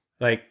life.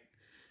 Like,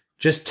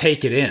 just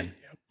take it in.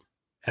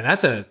 And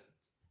that's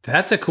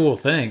a cool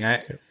thing.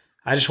 I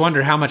just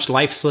wonder how much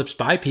life slips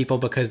by people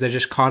because they're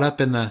just caught up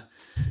in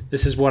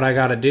this is what I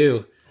got to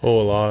do.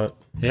 Oh, a lot.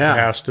 Yeah. It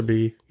has to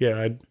be.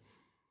 Yeah.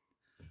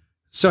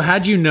 So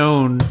had you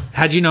known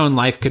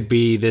life could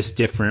be this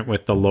different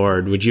with the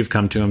Lord, would you have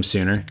come to him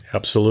sooner?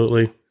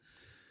 Absolutely.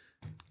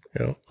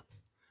 Yeah.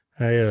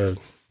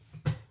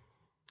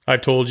 I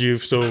told you,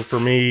 so for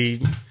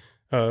me,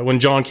 when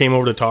John came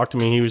over to talk to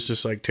me, he was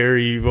just like,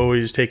 Terry, you've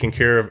always taken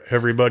care of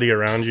everybody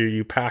around you.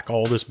 You pack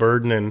all this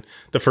burden. And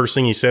the first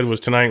thing he said was,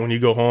 tonight, when you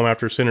go home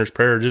after sinner's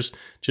prayer, just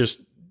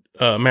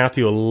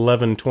Matthew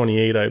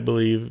 11:28, I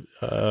believe.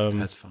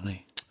 That's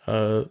funny.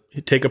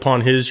 Take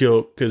upon his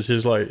yoke, because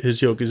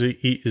his yoke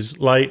is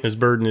light and his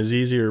burden is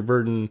easier.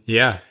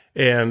 Yeah.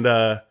 And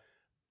my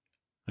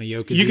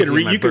yoke is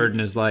easy, my burden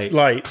is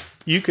light.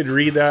 You could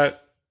read that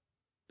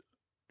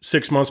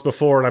 6 months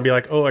before, and I'd be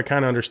like, oh, I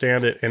kind of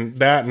understand it. And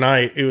that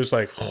night, it was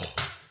like, oh.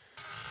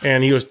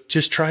 And he goes,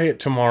 just try it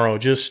tomorrow.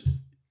 Just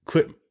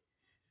quit.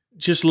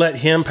 Just let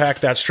him pack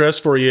that stress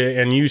for you,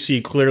 and you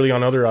see clearly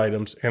on other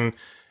items. And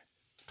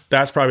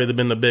that's probably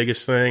been the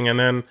biggest thing. And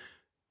then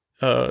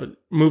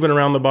moving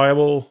around the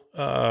Bible,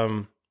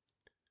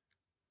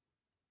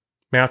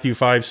 Matthew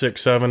 5,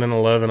 6, 7, and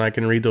 11, I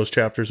can read those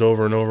chapters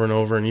over and over and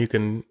over, and you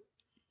can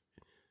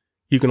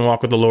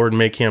walk with the Lord and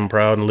make him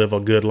proud and live a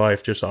good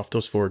life just off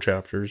those 4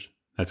 chapters.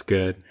 That's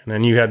good. And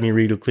then you had me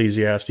read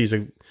Ecclesiastes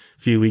a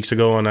few weeks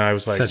ago, and I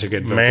was like, such a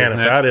good book, man, if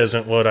that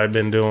isn't what I've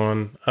been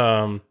doing,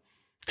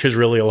 because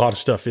really a lot of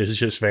stuff is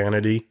just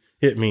vanity.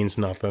 It means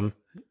nothing.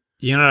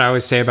 You know what I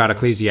always say about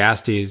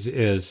Ecclesiastes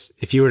is,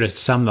 if you were to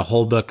sum the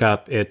whole book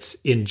up, it's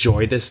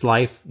enjoy this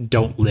life,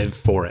 don't live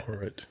for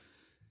it.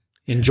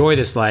 Enjoy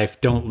this life,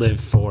 don't live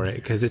for it,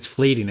 because it's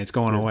fleeting, it's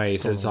going away. He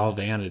says it's all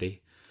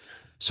vanity.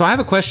 So I have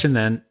a question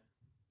then.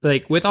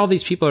 Like, with all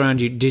these people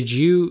around you, did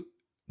you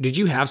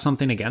have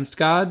something against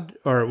God,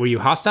 or were you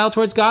hostile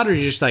towards God, or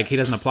you just like, he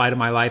doesn't apply to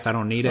my life, I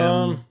don't need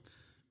him?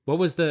 What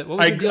was the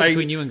deal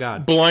between you and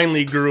God?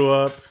 Blindly grew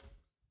up.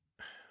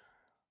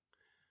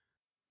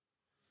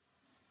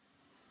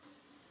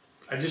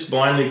 I just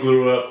blindly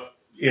grew up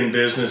in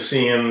business,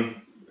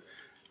 seeing.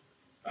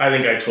 I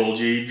think I told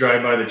you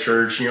drive by the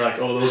church and you're like,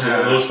 oh,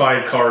 those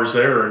 5 cars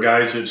there are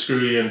guys that screw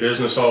you in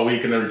business all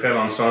week and then repent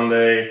on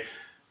Sunday.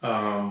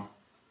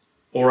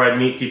 Or I'd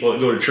meet people that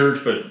go to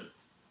church, but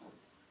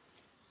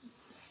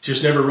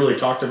just never really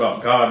talked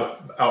about God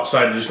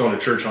outside of just going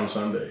to church on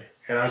Sunday.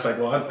 And I was like,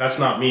 well, that's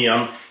not me.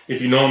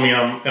 If you know me,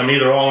 I'm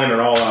either all in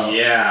or all out.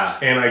 Yeah.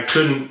 And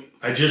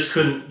I just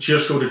couldn't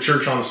just go to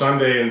church on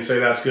Sunday and say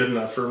that's good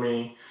enough for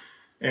me.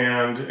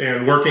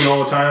 And working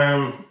all the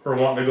time or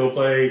wanting to go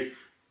play,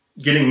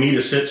 getting me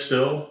to sit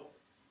still,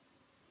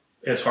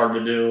 it's hard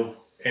to do.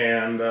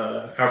 And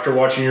after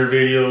watching your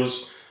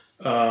videos,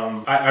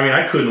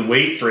 I couldn't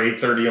wait for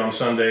 8:30 on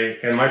Sunday,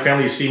 and my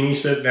family see me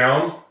sit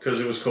down because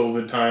it was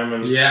COVID time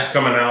and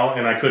coming out,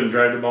 and I couldn't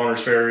drive to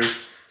Bonner's Ferry.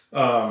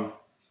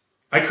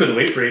 I couldn't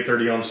wait for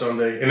 8:30 on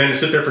Sunday, and then to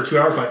sit there for 2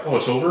 hours, like, oh,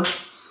 it's over.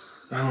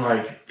 I'm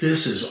like,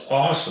 this is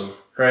awesome,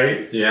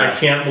 right? Yeah. I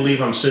can't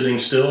believe I'm sitting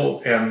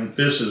still, and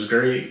this is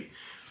great.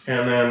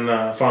 And then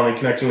finally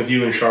connecting with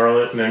you in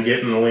Charlotte, and then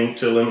getting the link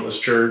to Limitless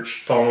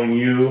Church, following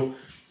you.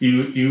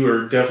 You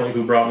were definitely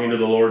who brought me to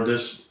the Lord.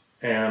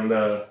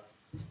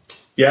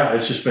 Yeah,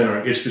 it's just been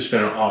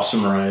an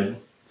awesome ride.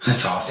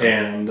 That's awesome.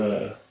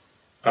 And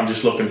I'm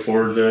just looking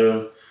forward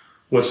to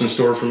what's in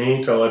store for me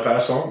until I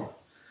pass on.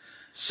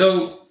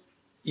 So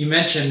you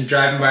mentioned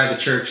driving by the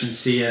church and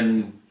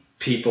seeing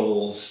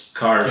people's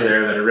cars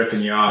there that are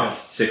ripping you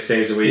off 6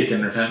 days a week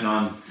and repenting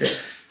on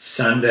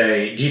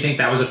Sunday. Do you think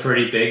that was a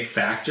pretty big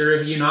factor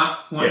of you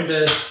not wanting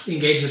to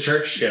engage the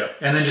church? Yeah.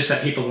 And then just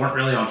that people weren't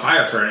really on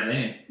fire for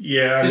anything?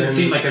 Yeah. It didn't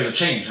seem like there was a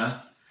change, huh?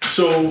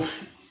 So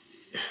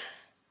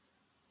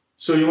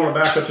you want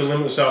to back up to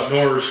Limitless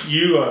Outdoors.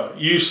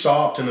 You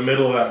stopped in the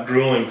middle of that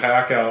grueling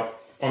pack out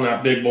on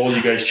that big bull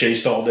you guys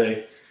chased all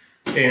day.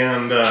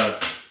 And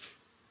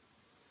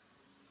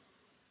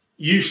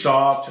you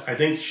stopped. I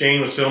think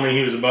Shane was filming.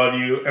 He was above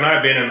you. And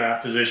I've been in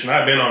that position.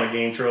 I've been on a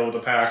game trail with a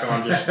pack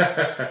on.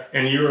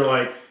 And you were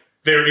like,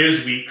 there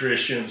is weak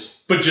Christians,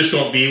 but just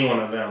don't be one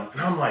of them.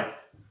 And I'm like,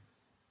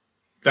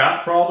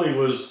 that probably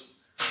was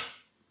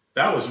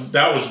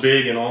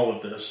big in all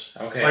of this.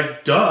 Okay.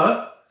 Like,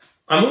 duh.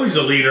 I'm always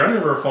a leader. I'm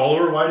never a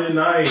follower. Why didn't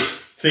I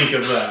think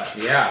of that?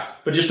 Yeah.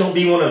 But just don't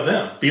be one of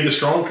them. Be the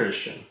strong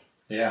Christian.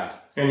 Yeah.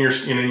 And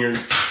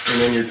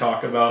then you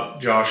talk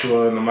about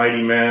Joshua and the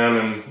mighty man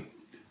and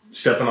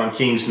stepping on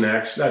kings'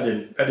 necks. That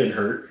didn't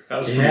hurt. That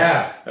was pretty,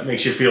 that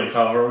makes you feel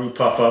powerful. You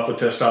puff up with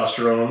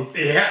testosterone.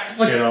 Yeah.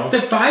 Like,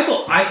 the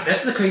Bible.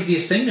 That's the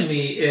craziest thing to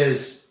me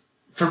is,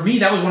 for me,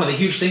 that was one of the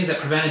huge things that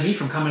prevented me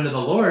from coming to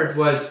the Lord.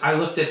 Was I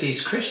looked at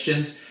these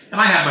Christians, and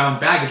I had my own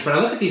baggage, but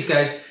I look at these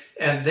guys,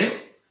 and they.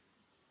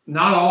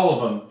 Not all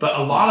of them, but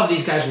a lot of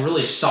these guys were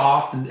really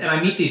soft. And I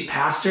meep these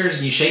pastors,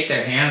 and you shake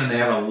their hand, and they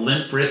have a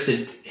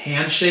limp-wristed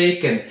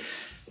handshake. And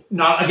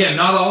not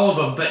all of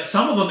them, but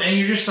some of them. And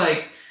you're just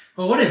like,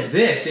 well, what is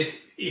this?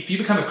 If you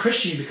become a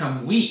Christian, you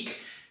become weak.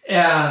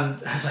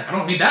 And I was like, I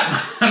don't need that.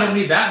 I don't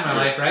need that in my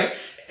life, right?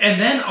 And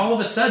then all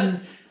of a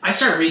sudden, I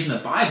start reading the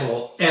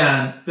Bible,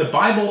 and the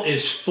Bible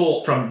is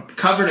full, from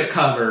cover to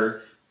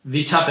cover,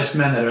 the toughest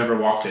men that have ever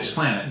walked this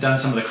planet, done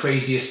some of the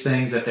craziest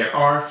things that there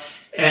are.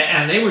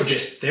 And they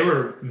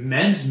were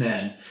men's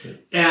men.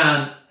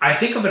 And I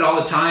think of it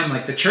all the time,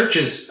 like the church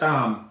is,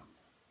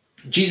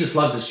 Jesus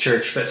loves his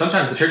church, but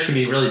sometimes the church can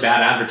be really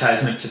bad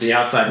advertisement to the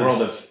outside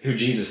world of who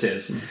Jesus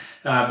is,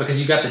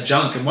 because you got the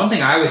junk. And one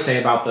thing I always say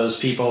about those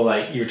people,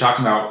 like you were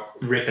talking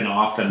about ripping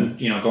off and,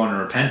 going and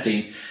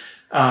repenting,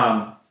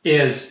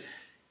 is,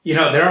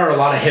 there are a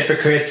lot of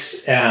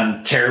hypocrites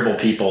and terrible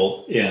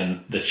people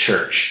in the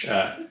church.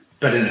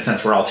 But in a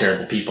sense, we're all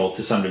terrible people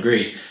to some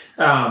degree.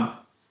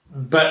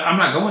 But I'm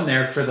not going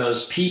there for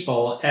those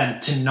people.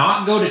 And to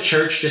not go to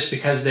church just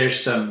because there's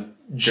some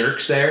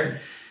jerks there,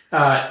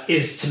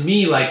 is to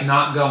me like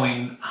not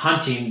going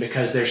hunting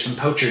because there's some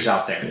poachers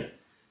out there.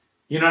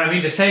 You know what I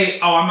mean? To say,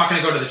 oh, I'm not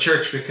going to go to the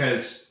church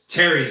because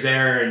Terry's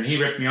there and he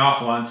ripped me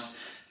off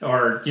once,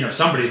 or,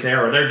 somebody's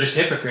there, or they're just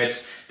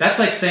hypocrites. That's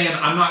like saying,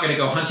 I'm not going to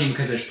go hunting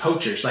because there's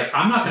poachers. Like,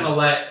 I'm not going to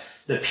let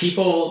the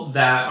people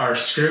that are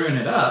screwing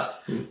it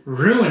up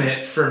ruin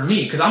it for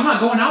me, because I'm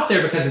not going out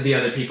there because of the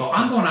other people.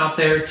 I'm going out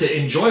there to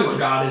enjoy what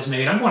God has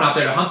made. I'm going out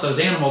there to hunt those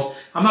animals.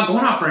 I'm not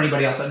going out for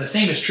anybody else. And the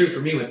same is true for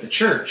me with the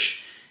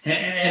church.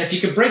 And if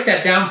you can break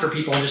that down for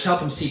people and just help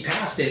them see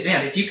past it,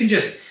 man, if you can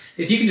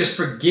just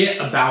forget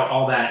about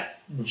all that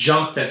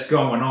junk that's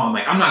going on,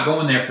 like I'm not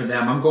going there for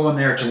them. I'm going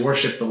there to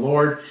worship the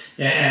Lord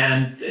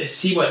and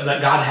see what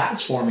God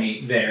has for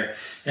me there.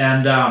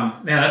 And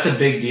man, that's a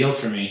big deal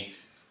for me.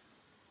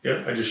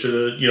 Yeah, I just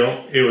should have,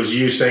 it was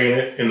you saying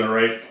it in the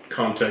right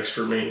context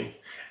for me.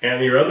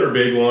 And your other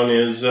big one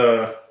is,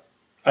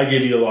 I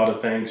give you a lot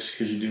of thanks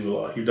because you do a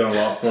lot. You've done a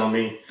lot for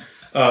me.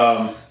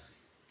 I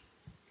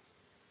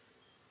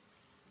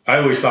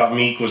always thought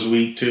meek was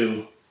weak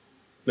too.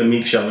 The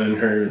meek shall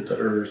inherit the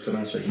earth. And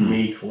I was like,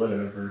 meek,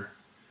 whatever.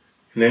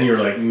 And then you were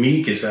like,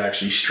 meek is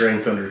actually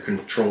strength under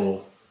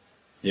control.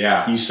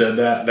 Yeah. You said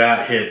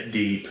that hit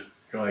deep.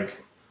 You're like,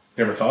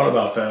 never thought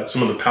about that.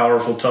 Some of the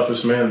powerful,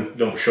 toughest men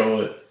don't show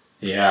it.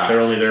 Yeah. They're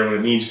only there when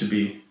it needs to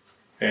be.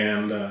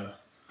 And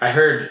I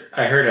heard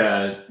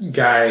a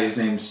guy, his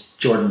name's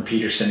Jordan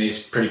Peterson.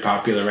 He's pretty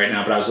popular right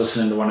now, but I was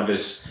listening to one of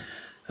his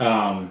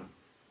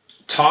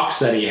talks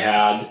that he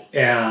had,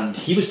 and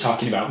he was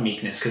talking about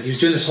meekness because he was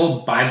doing this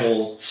whole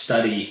Bible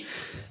study,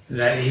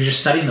 that he was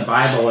just studying the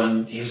Bible,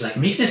 and he was like,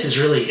 meekness is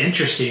really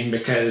interesting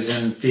because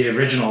in the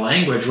original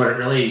language, what it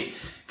really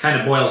kind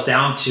of boils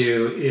down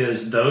to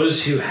is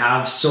those who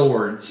have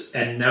swords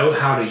and know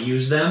how to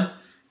use them,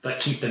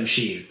 but keep them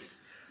sheathed.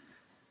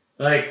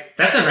 Like,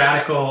 that's a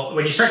radical,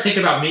 when you start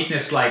thinking about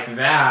meekness like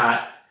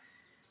that,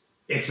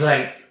 it's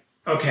like,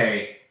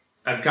 okay,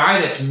 a guy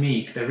that's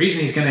meek, the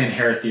reason he's going to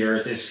inherit the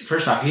earth is,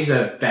 first off, he's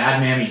a bad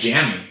mammy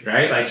jammy,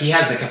 right? Like, he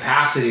has the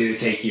capacity to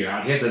take you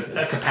out. He has the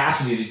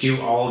capacity to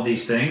do all of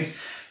these things.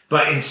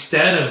 But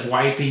instead of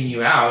wiping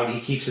you out, he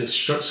keeps his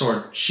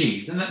sword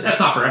sheathed. And that's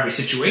not for every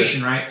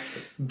situation, right?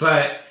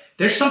 But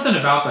there's something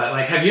about that.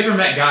 Like, have you ever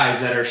met guys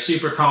that are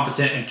super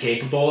competent and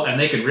capable, and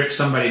they could rip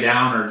somebody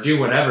down or do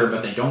whatever,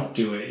 but they don't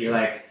do it? You're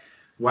like,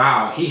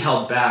 wow, he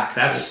held back.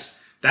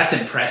 That's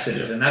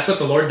impressive. And that's what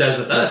the Lord does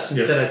with us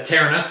instead of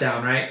tearing us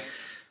down, right?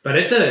 But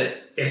it's a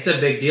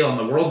big deal, and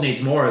the world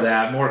needs more of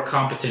that, more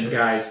competent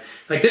guys.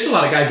 Like, there's a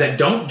lot of guys that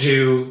don't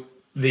do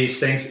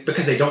these things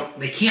because they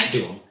can't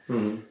do them.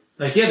 Mm-hmm.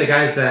 Like, you have the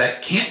guys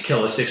that can't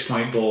kill a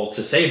 6-point bull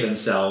to save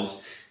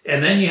themselves,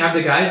 and then you have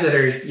the guys that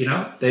are,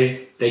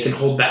 they can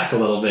hold back a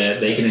little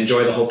bit. They can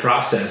enjoy the whole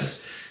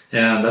process,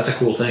 and that's a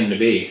cool thing to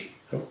be.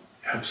 Oh,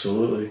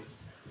 absolutely.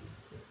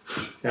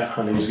 Yeah,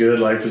 hunting's good,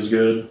 life is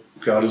good,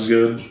 God is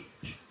good.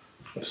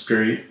 That's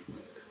great.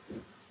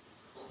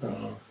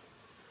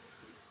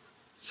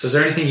 So is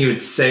there anything you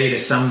would say to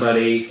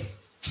somebody,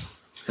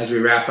 as we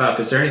wrap up,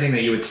 is there anything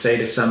that you would say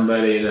to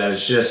somebody that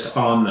is just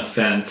on the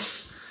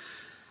fence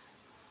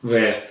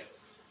with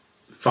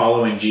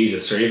following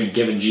Jesus or even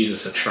giving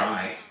Jesus a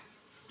try?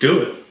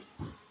 Do it.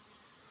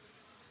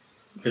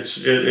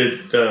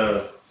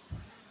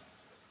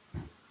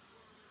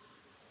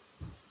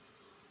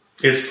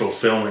 It's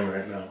fulfilling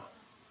right now.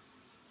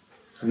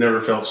 I've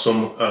never felt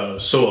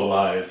so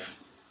alive.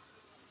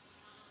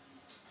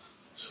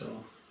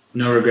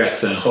 No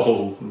regrets then.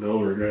 Oh,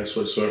 no regrets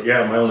whatsoever.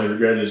 Yeah, my only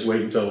regret is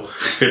waiting until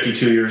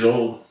 52 years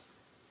old.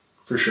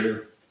 For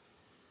sure.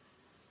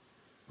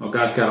 Well,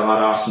 God's got a lot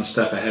of awesome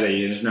stuff ahead of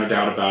you. There's no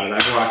doubt about it.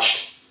 I've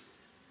watched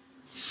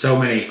so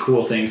many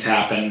cool things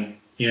happen.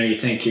 You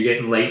think you're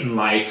getting late in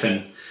life,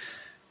 and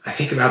I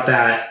think about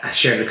that. I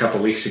shared it a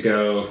couple weeks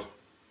ago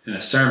in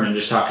a sermon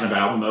just talking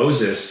about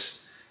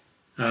Moses,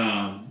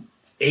 80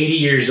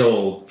 years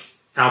old,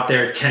 out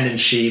there tending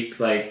sheep,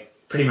 like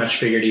pretty much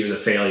figured he was a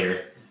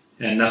failure.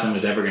 And nothing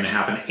was ever going to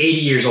happen.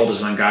 80 years old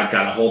is when God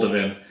got a hold of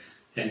him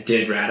and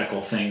did radical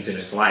things in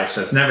his life.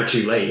 So it's never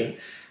too late.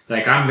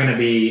 Like, I think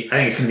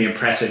it's going to be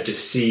impressive to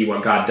see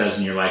what God does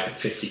in your life at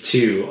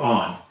 52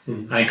 on.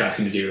 Mm-hmm. I think God's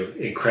going to do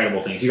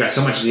incredible things. You got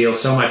so much zeal,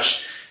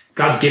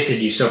 God's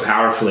gifted you so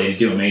powerfully to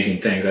do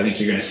amazing things. I think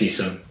you're going to see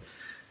some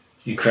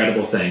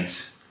incredible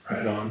things.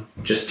 Right on.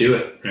 Just do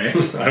it, right?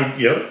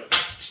 Yep.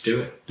 Just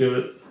do it. Do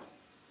it.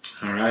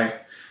 All right.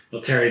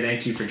 Well, Terry,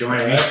 thank you for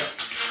joining me.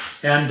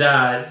 And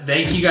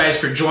thank you guys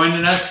for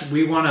joining us.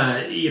 We want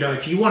to,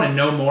 if you want to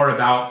know more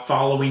about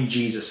following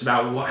Jesus,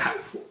 about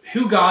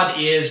who God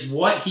is,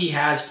 what he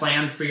has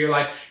planned for your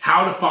life,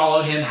 how to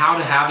follow him, how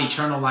to have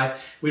eternal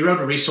life, we wrote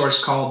a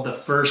resource called The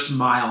First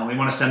Mile, and we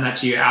want to send that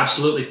to you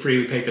absolutely free.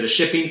 We pay for the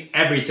shipping,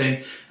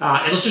 everything.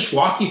 It'll just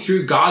walk you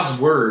through God's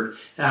word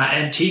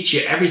and teach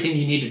you everything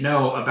you need to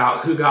know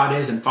about who God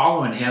is and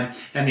following him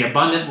and the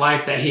abundant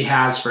life that he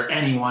has for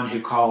anyone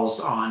who calls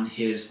on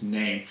his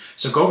name.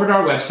 So go over to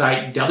our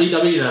website,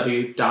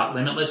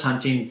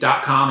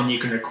 www.limitlesshunting.com, and you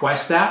can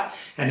request that.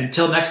 And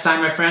until next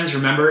time, my friends,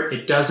 remember,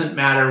 it doesn't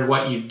matter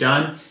what you've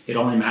done. It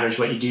only matters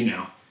what you do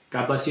now.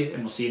 God bless you,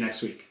 and we'll see you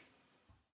next week.